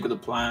still stick with the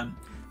plan.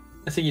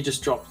 I think you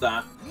just drop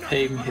that,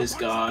 ping his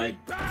guy,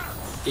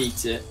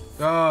 eat it.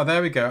 Oh,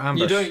 there we go.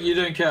 Ambush. You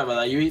don't care about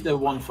that. You eat the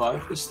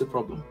 1-5. This is the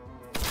problem.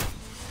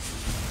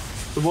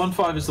 The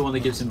 1-5 is the one that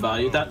gives him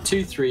value. That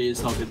 2-3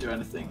 is not going to do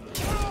anything.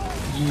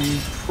 You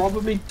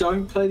probably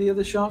don't play the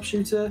other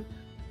Sharpshooter,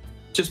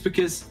 just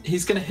because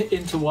he's going to hit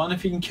into 1.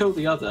 If he can kill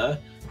the other,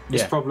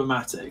 it's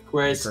problematic.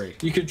 Whereas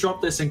you could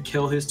drop this and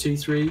kill his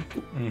 2-3.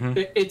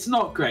 It's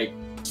not great.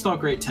 It's not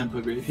great tempo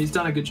grief. He's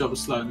done a good job of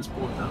slowing this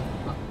board down.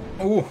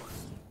 Oh,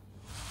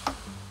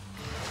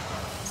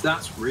 So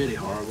that's really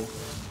horrible.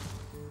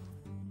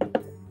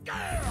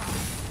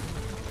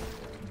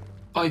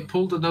 I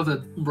pulled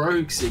another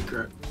rogue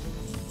secret.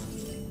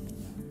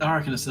 I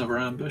reckon it's another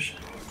ambush.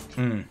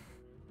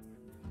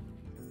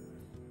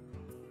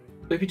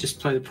 Maybe just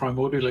play the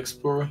Primordial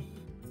Explorer.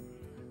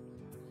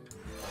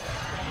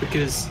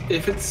 Because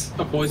if it's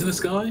a poisonous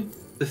guy,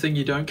 the thing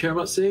you don't care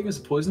about seeing is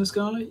a poisonous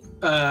guy.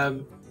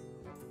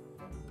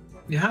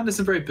 Your hand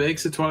isn't very big,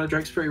 so Twilight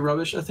Drake's pretty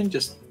rubbish. I think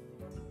just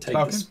take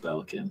the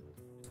Spellkin.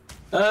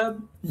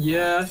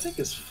 Yeah, I think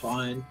it's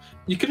fine.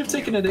 You could have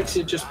taken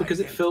Elixir just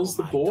because it fills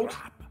the board.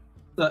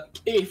 Like,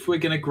 if we're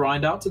going to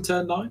grind out to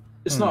turn 9.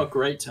 It's not a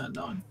great turn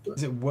 9. But...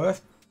 Is it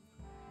worth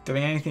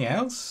doing anything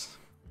else?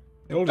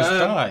 It all just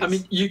dies. I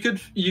mean, you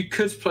could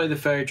play the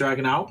Fairy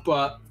Dragon out,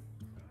 but...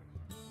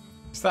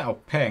 Is that or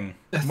ping?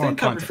 I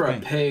think I prefer a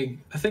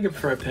ping. I think I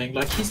prefer a ping.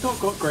 Like, he's not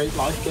got great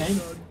life gain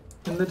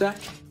in the deck.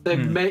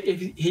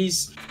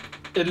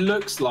 It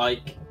looks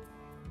like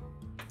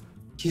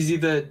he's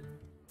either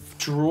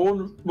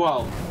drawn...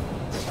 Well,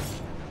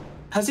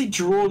 has he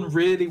drawn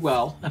really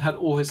well and had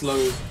all his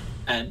low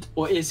end,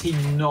 or is he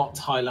not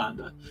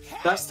Highlander?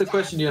 That's the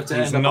question you have to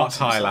end up asking. He's not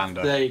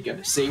Highlander. There you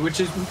go. See,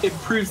 which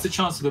improves the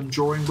chance of him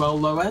drawing well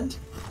low end.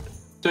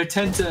 So I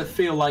tend to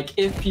feel like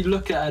if you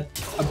look at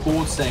a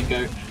board say and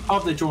go, how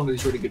have they drawn all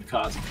these really good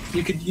cards?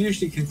 You could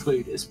usually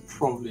conclude it's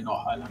probably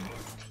not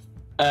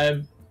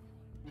Highlander.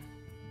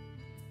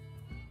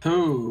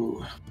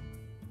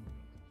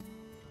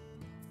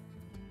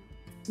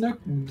 No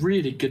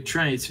really good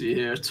trades for you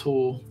here at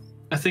all.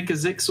 I think a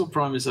Zixel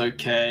Prime is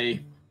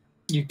okay.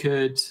 You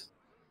could...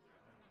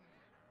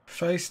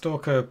 Face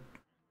Stalker,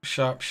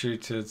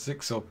 Sharpshooter,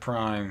 Zixel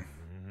Prime.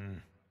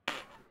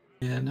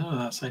 Yeah, no,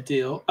 that's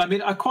ideal. I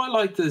mean, I quite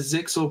like the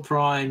Zixel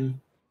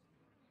Prime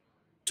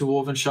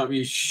Dwarven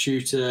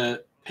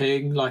Sharpshooter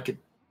ping, like a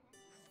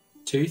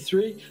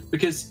 2/3,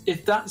 because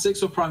if that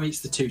Zixel Prime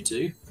eats the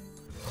 2/2,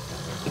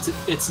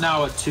 it's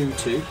now a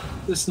 2/2.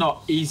 It's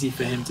not easy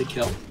for him to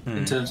kill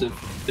in terms of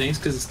things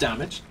because it's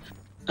damaged.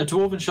 A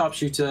Dwarven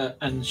Sharpshooter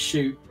and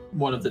shoot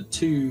one of the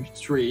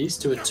 2/3s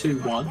to a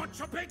 2/1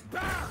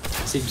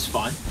 seems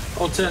fine.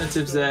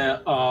 Alternatives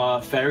there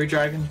are Fairy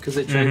Dragon because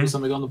they trade with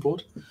something on the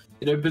board.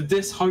 You know, but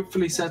this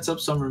hopefully sets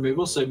up some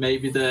removal, so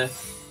maybe the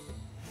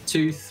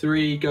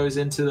 2/3 goes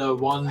into the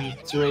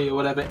 1/3 or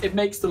whatever. It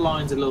makes the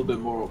lines a little bit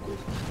more awkward.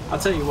 I'll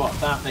tell you what,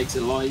 that makes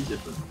it a lot easier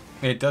for them.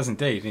 It does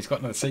indeed. He's got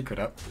another secret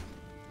up.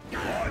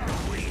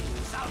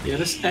 Yeah,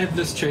 this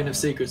endless chain of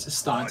secrets is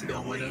starting to get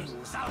on my nerves.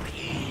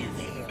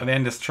 And the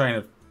endless train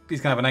of...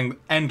 He's going to have an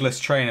endless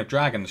train of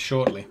dragons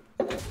shortly.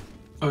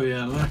 Oh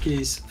yeah,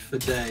 Lucky's for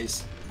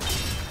days.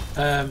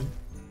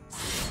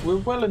 We're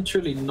well and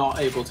truly not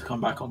able to come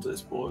back onto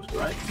this board,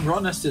 right?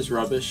 Rotnest is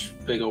rubbish.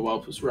 Big Ol'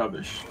 Whelp is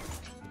rubbish.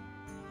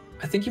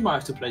 I think you might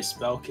have to play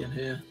Spellkin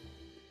here.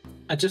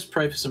 And just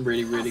pray for some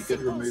really, really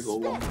good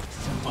removal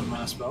on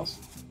mana spells.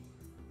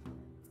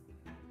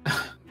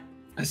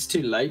 It's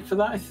too late for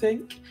that, I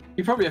think.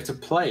 You probably have to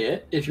play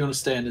it if you want to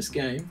stay in this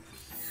game.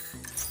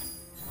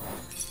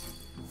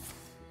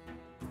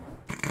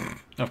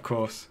 Of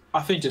course.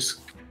 I think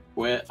just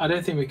quit. I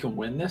don't think we can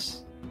win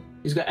this.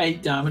 He's got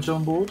 8 damage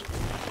on board.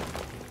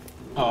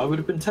 Oh, I would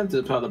have been tempted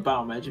to play the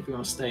Battle Mage if you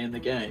want to stay in the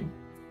game.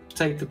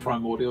 Take the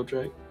Primordial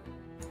Drake.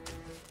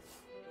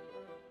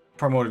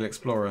 Primordial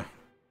Explorer.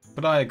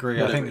 But I agree,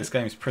 Whatever. I think this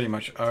game's pretty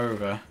much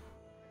over.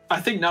 I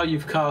think now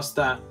you've cast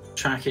that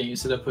tracking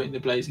instead of putting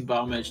the Blazing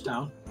Battle Mage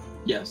down.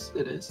 Yes,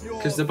 it is.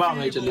 Because the Battle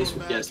Mage at least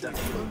would get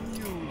definitely.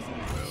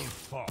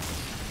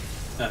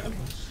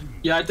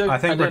 Yeah, I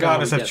think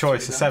regardless of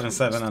choice, the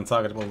 7/7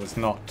 untargetable was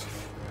not.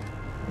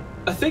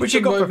 I think Which the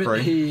you got for moment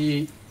free.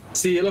 he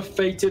Seal of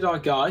fated our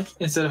guy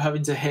instead of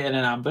having to hit in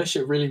an ambush,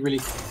 it really, really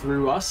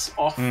threw us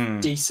off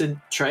decent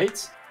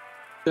trades.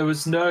 There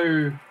was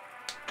no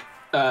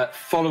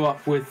follow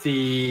up with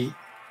the.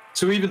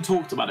 So we even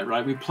talked about it,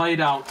 right? We played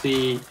out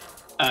the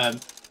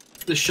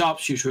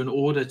sharpshooter in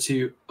order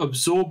to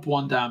absorb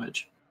 1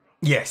 damage.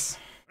 Yes.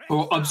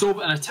 Or absorb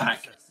an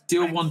attack,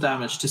 deal 1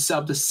 damage to set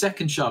up the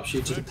second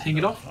sharpshooter to ping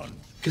it off.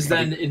 Because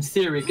then, in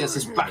theory, it gets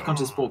us back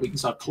onto this board. We can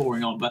start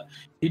clawing on. But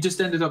he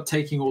just ended up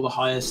taking all the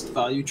highest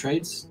value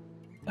trades.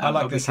 I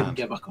like this hand.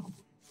 Get back on.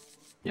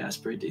 Yeah, it's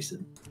pretty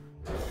decent.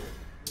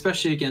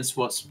 Especially against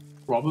what's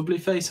probably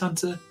Face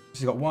Hunter.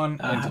 She's got 1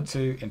 into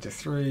 2 into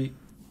 3.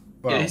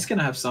 Well, yeah, he's going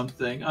to have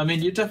something. I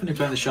mean, you're definitely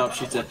playing the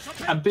sharpshooter.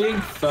 And being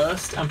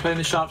first and playing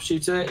the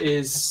sharpshooter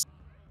is...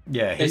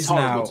 Yeah, he's it's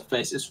horrible now... to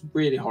face. It's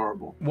really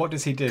horrible. What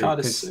does he do?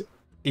 Because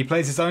he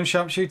plays his own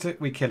sharpshooter,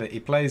 we kill it. He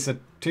plays a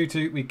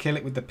 2/2, we kill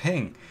it with the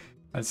ping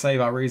and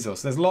save our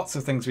resource. There's lots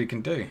of things we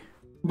can do.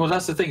 Well,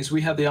 that's the thing, is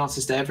we have the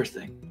answers to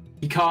everything.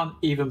 He can't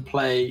even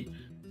play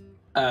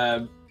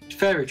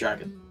Fairy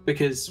Dragon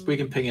because we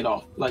can ping it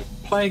off. Like,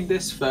 playing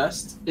this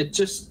first, it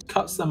just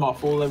cuts them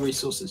off all their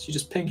resources. You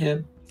just ping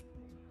him,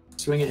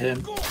 swing at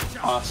him,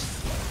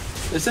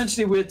 pass.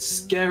 Essentially, we're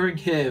scaring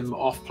him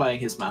off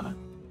playing his mana.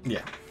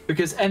 Yeah.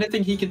 Because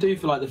anything he can do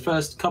for like the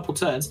first couple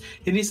turns,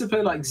 he needs to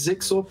play like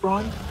Zixor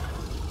Prime,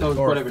 or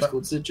whatever it's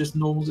called. Is it just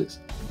normal Zix?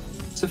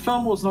 So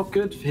Felmor's not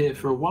good here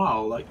for a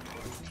while. Like,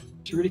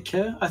 do you really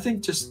care? I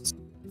think just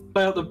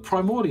play out the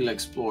Primordial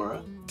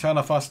Explorer. Turn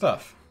off our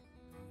stuff.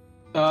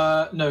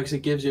 No, because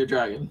it gives you a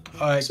dragon.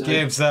 It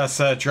gives us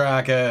a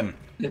dragon.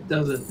 It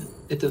doesn't.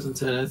 It doesn't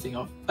turn anything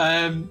off.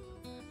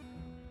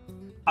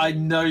 I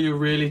know you're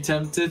really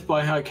tempted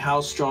by like how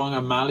strong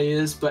a Mali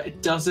is, but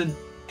it doesn't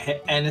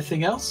hit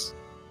anything else.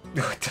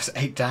 It does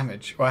 8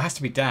 damage. Well, it has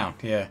to be down.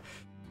 Yeah.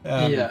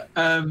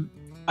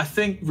 I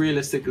think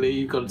realistically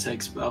you've got to take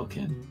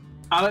Spellkin.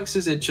 Alex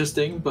is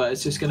interesting, but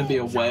it's just going to be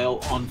a whale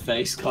on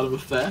face kind of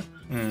affair.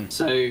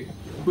 So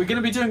we're going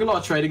to be doing a lot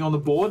of trading on the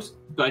board,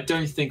 but I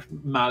don't think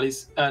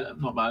Mali's not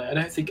Mali. I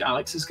don't think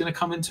Alex is going to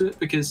come into it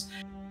because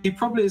he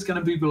probably is going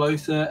to be below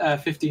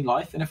 15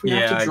 life, and if we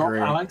have to drop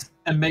Alex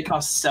and make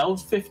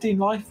ourselves 15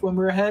 life when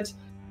we're ahead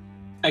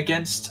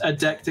against a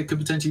deck that could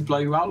potentially blow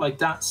you out, like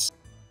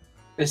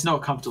it's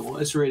not comfortable.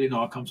 It's really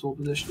not a comfortable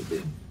position to be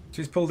in.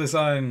 She's pulled his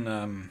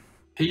own.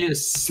 He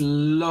is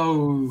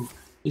slow.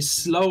 He's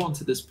slow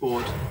onto this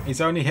board.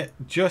 He's only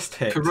just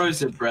hit.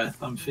 Corrosive Breath,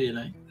 I'm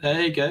feeling.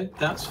 There you go.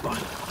 That's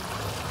fine.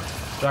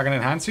 Dragon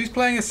in hand. So he's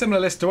playing a similar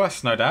list to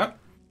us, no doubt.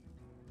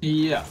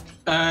 Yeah.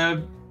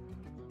 I'm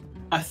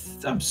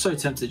so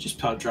tempted to just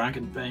pile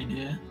Dragon Bane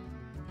here.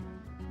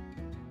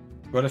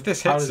 Well, if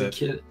this How hits does it,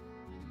 kill?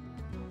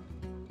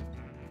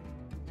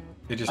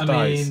 it just I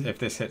dies mean- if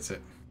this hits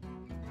it.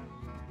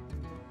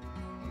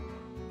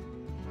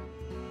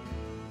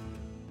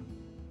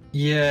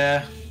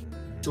 Yeah,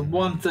 it's a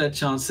 1/3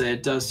 chance that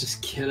it does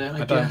just kill it.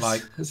 I don't guess.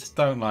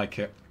 like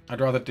it.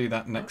 I'd rather do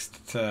that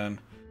next turn.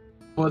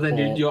 Well, then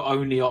Or- your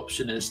only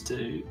option is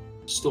to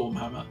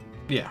Stormhammer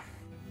Yeah.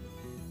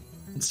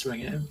 and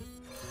swing at him.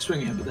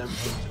 Swing at him with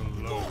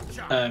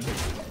everything.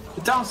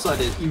 The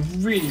downside is you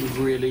really,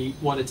 really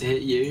want it to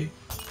hit you.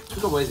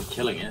 We've got ways of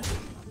killing it.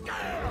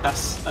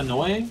 That's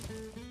annoying.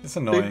 It's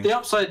annoying. The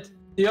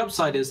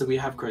upside is that we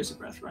have Corrosive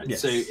Breath, right?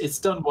 Yes. So it's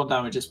done 1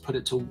 damage, just put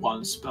it to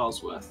 1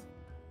 spell's worth.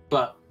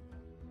 But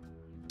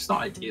it's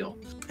not ideal.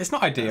 It's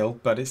not ideal,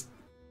 but it's...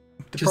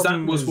 Because that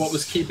was what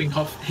was keeping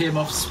him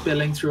off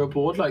spilling through a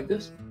board like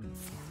this.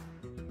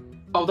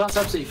 Oh, that's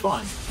absolutely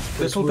fine. 'cause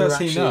Little we're does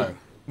he know,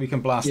 we can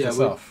blast this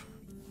off.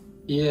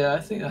 Yeah, I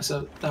think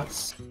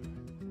that's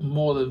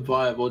more than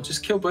viable.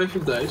 Just kill both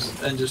of those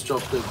and just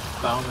drop the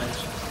Bow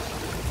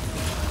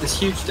Mage. There's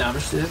huge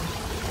damage to him.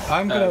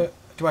 I'm gonna...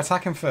 do I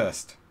attack him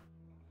first?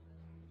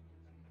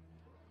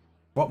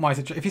 What might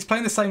it... If he's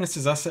playing the same list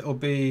as us, it'll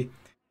be...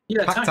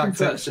 Yeah, Pack attack him tactics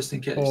first, just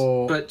in case.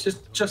 or- But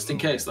just in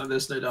case, like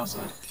there's no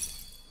downside.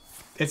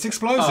 It's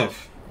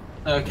explosive.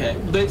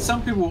 Okay,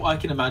 some people I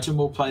can imagine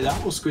will play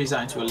that or squeeze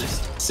that into a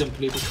list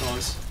simply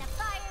because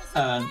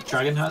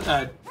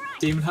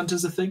Demon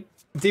Hunter's a thing.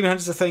 Demon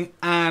Hunter's a thing,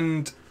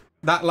 and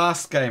that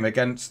last game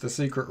against the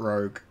Secret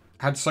Rogue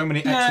had so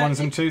many X1s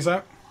and 2s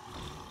out.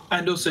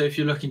 And also, if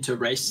you're looking to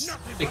race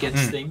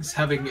against things,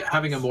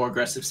 having a more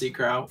aggressive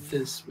Secret out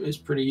is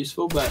pretty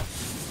useful. But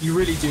you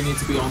really do need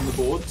to be on the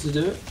board to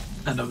do it,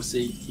 and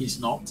obviously he's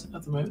not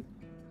at the moment.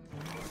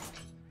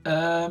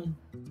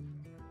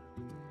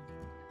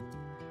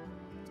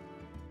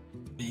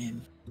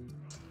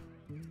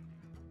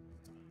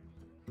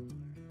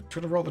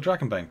 Should have rolled the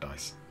Dragonbane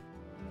dice.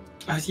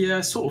 Yeah,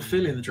 I sort of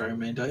feeling the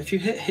Dragonbane die. If you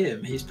hit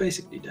him, he's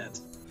basically dead.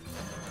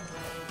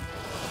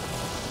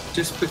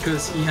 Just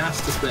because he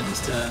has to spend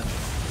his turn.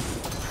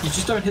 You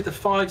just don't hit the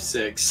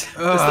 5/6.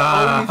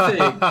 That's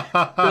the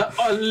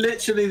only thing.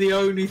 Literally the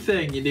only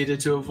thing you needed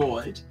to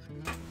avoid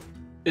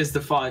is the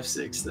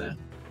 5/6 there.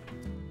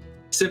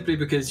 Simply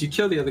because you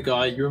kill the other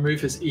guy, you remove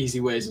his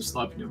easy ways of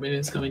sniping your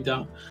minions coming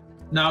down.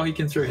 Now he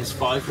can throw his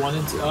 5/1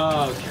 into.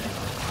 Oh, okay.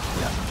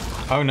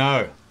 Yeah. Oh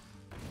no.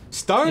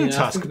 Stone Yeah,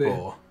 Tusk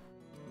Boar.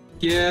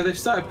 Yeah, they've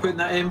started putting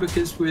that in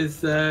because with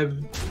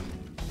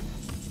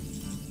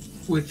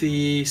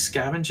the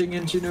scavenging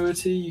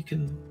ingenuity, you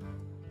can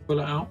pull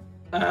it out.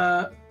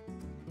 Are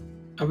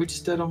we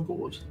just dead on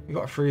board? You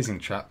got a freezing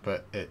trap,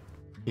 but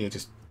you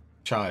just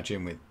charge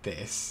in with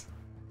this.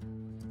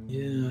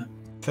 Yeah.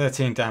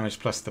 13 damage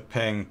plus the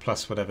ping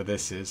plus whatever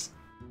this is.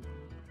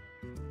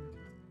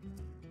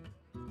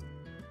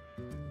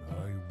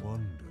 I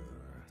wonder.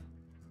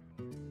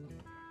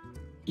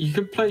 You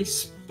could play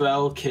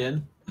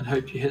Spellkin and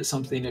hope you hit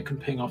something that can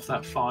ping off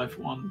that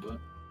 5/1, but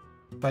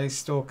Base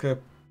Stalker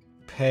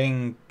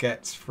ping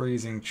gets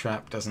freezing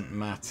trap, doesn't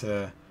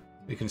matter.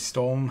 You can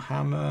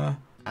Stormhammer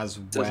as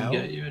doesn't well.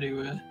 get you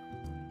anywhere.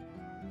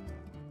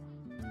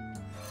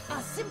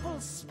 A simple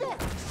spell.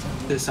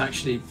 This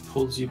actually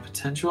pulls you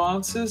potential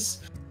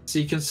answers, so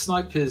you can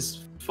snipe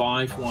his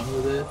 5/1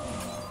 with it,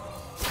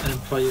 and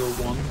play your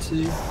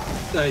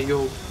 1/2.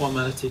 Your 1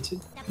 mana 2/2.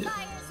 The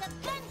fires of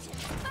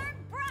vengeance burn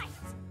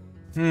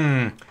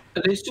bright.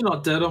 At least you're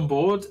not dead on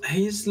board.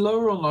 He's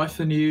lower on life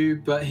than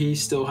you, but he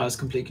still has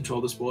complete control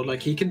of this board.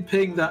 Like he can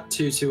ping that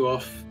 2/2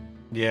 off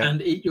Yeah.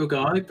 and eat your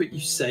guy, but you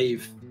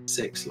save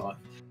 6 life.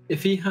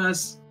 If he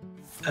has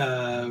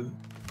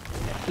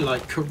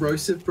like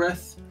Corrosive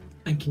Breath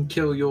and can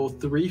kill your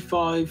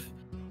 3/5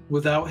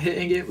 without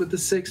hitting it with the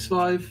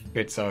 6/5,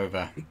 It's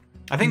over.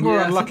 I think we're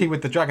Yeah, I unlucky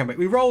with the dragon, but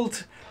we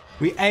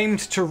aimed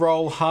to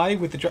roll high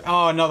with the dragon.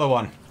 Oh, another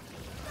one.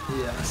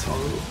 yeah, that's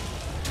horrible.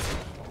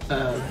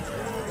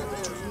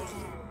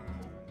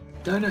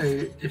 Don't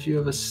know if you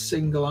have a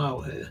single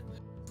out here.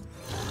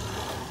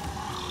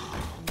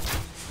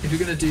 If you're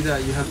going to do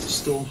that, you have to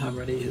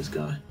Stormhammer and eat his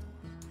guy.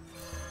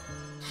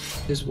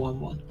 His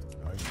 1/1.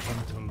 I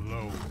come to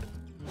load.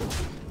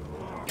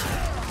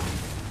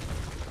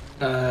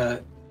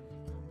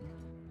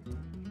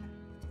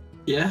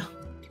 Yeah.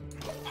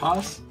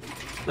 Pass.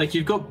 Like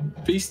you've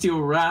got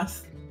Bestial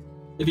Wrath.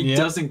 If he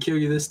doesn't kill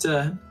you this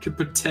turn, could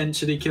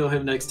potentially kill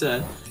him next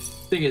turn.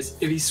 Thing is,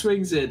 if he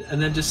swings it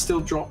and then just still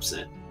drops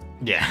it,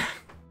 Yeah.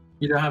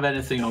 you don't have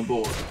anything on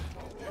board.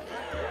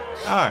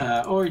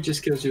 Oh. Or he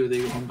just kills you with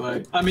Eagle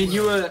Bow. I mean,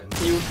 you were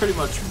pretty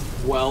much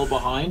well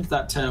behind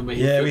that turn where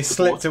he Yeah, flipped we the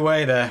slipped board.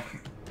 away there.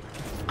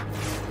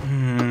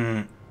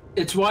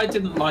 It's why I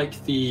didn't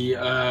like the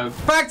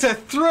Back to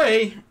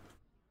 3.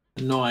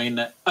 annoying.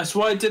 That's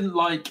why I didn't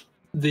like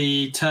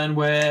the turn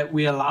where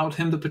we allowed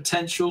him the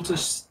potential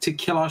to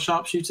kill our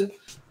sharpshooter.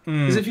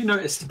 Because if you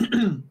noticed,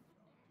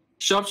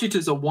 sharpshooter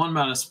is a 1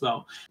 mana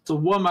spell. It's a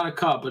 1 mana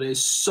card, but it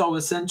is so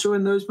essential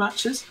in those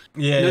matches.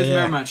 Yeah, In those yeah.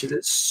 mirror matches,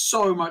 it's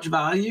so much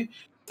value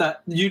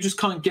that you just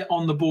can't get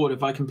on the board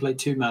if I can play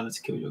 2 mana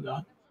to kill your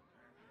guy.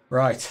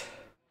 Right.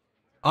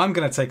 I'm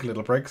going to take a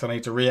little break because I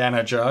need to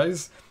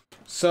re-energize.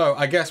 So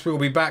I guess we'll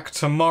be back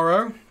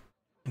tomorrow.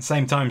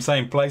 Same time,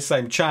 same place,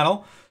 same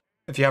channel.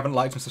 If you haven't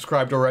liked and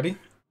subscribed already,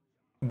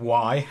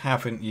 why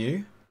haven't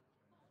you?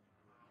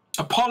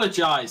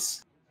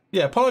 Apologise.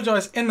 Yeah,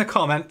 apologise in the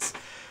comments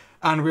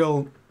and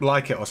we'll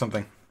like it or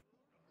something.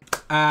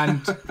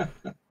 And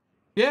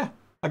yeah,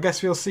 I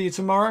guess we'll see you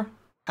tomorrow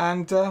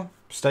and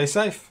stay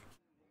safe.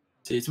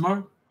 See you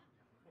tomorrow.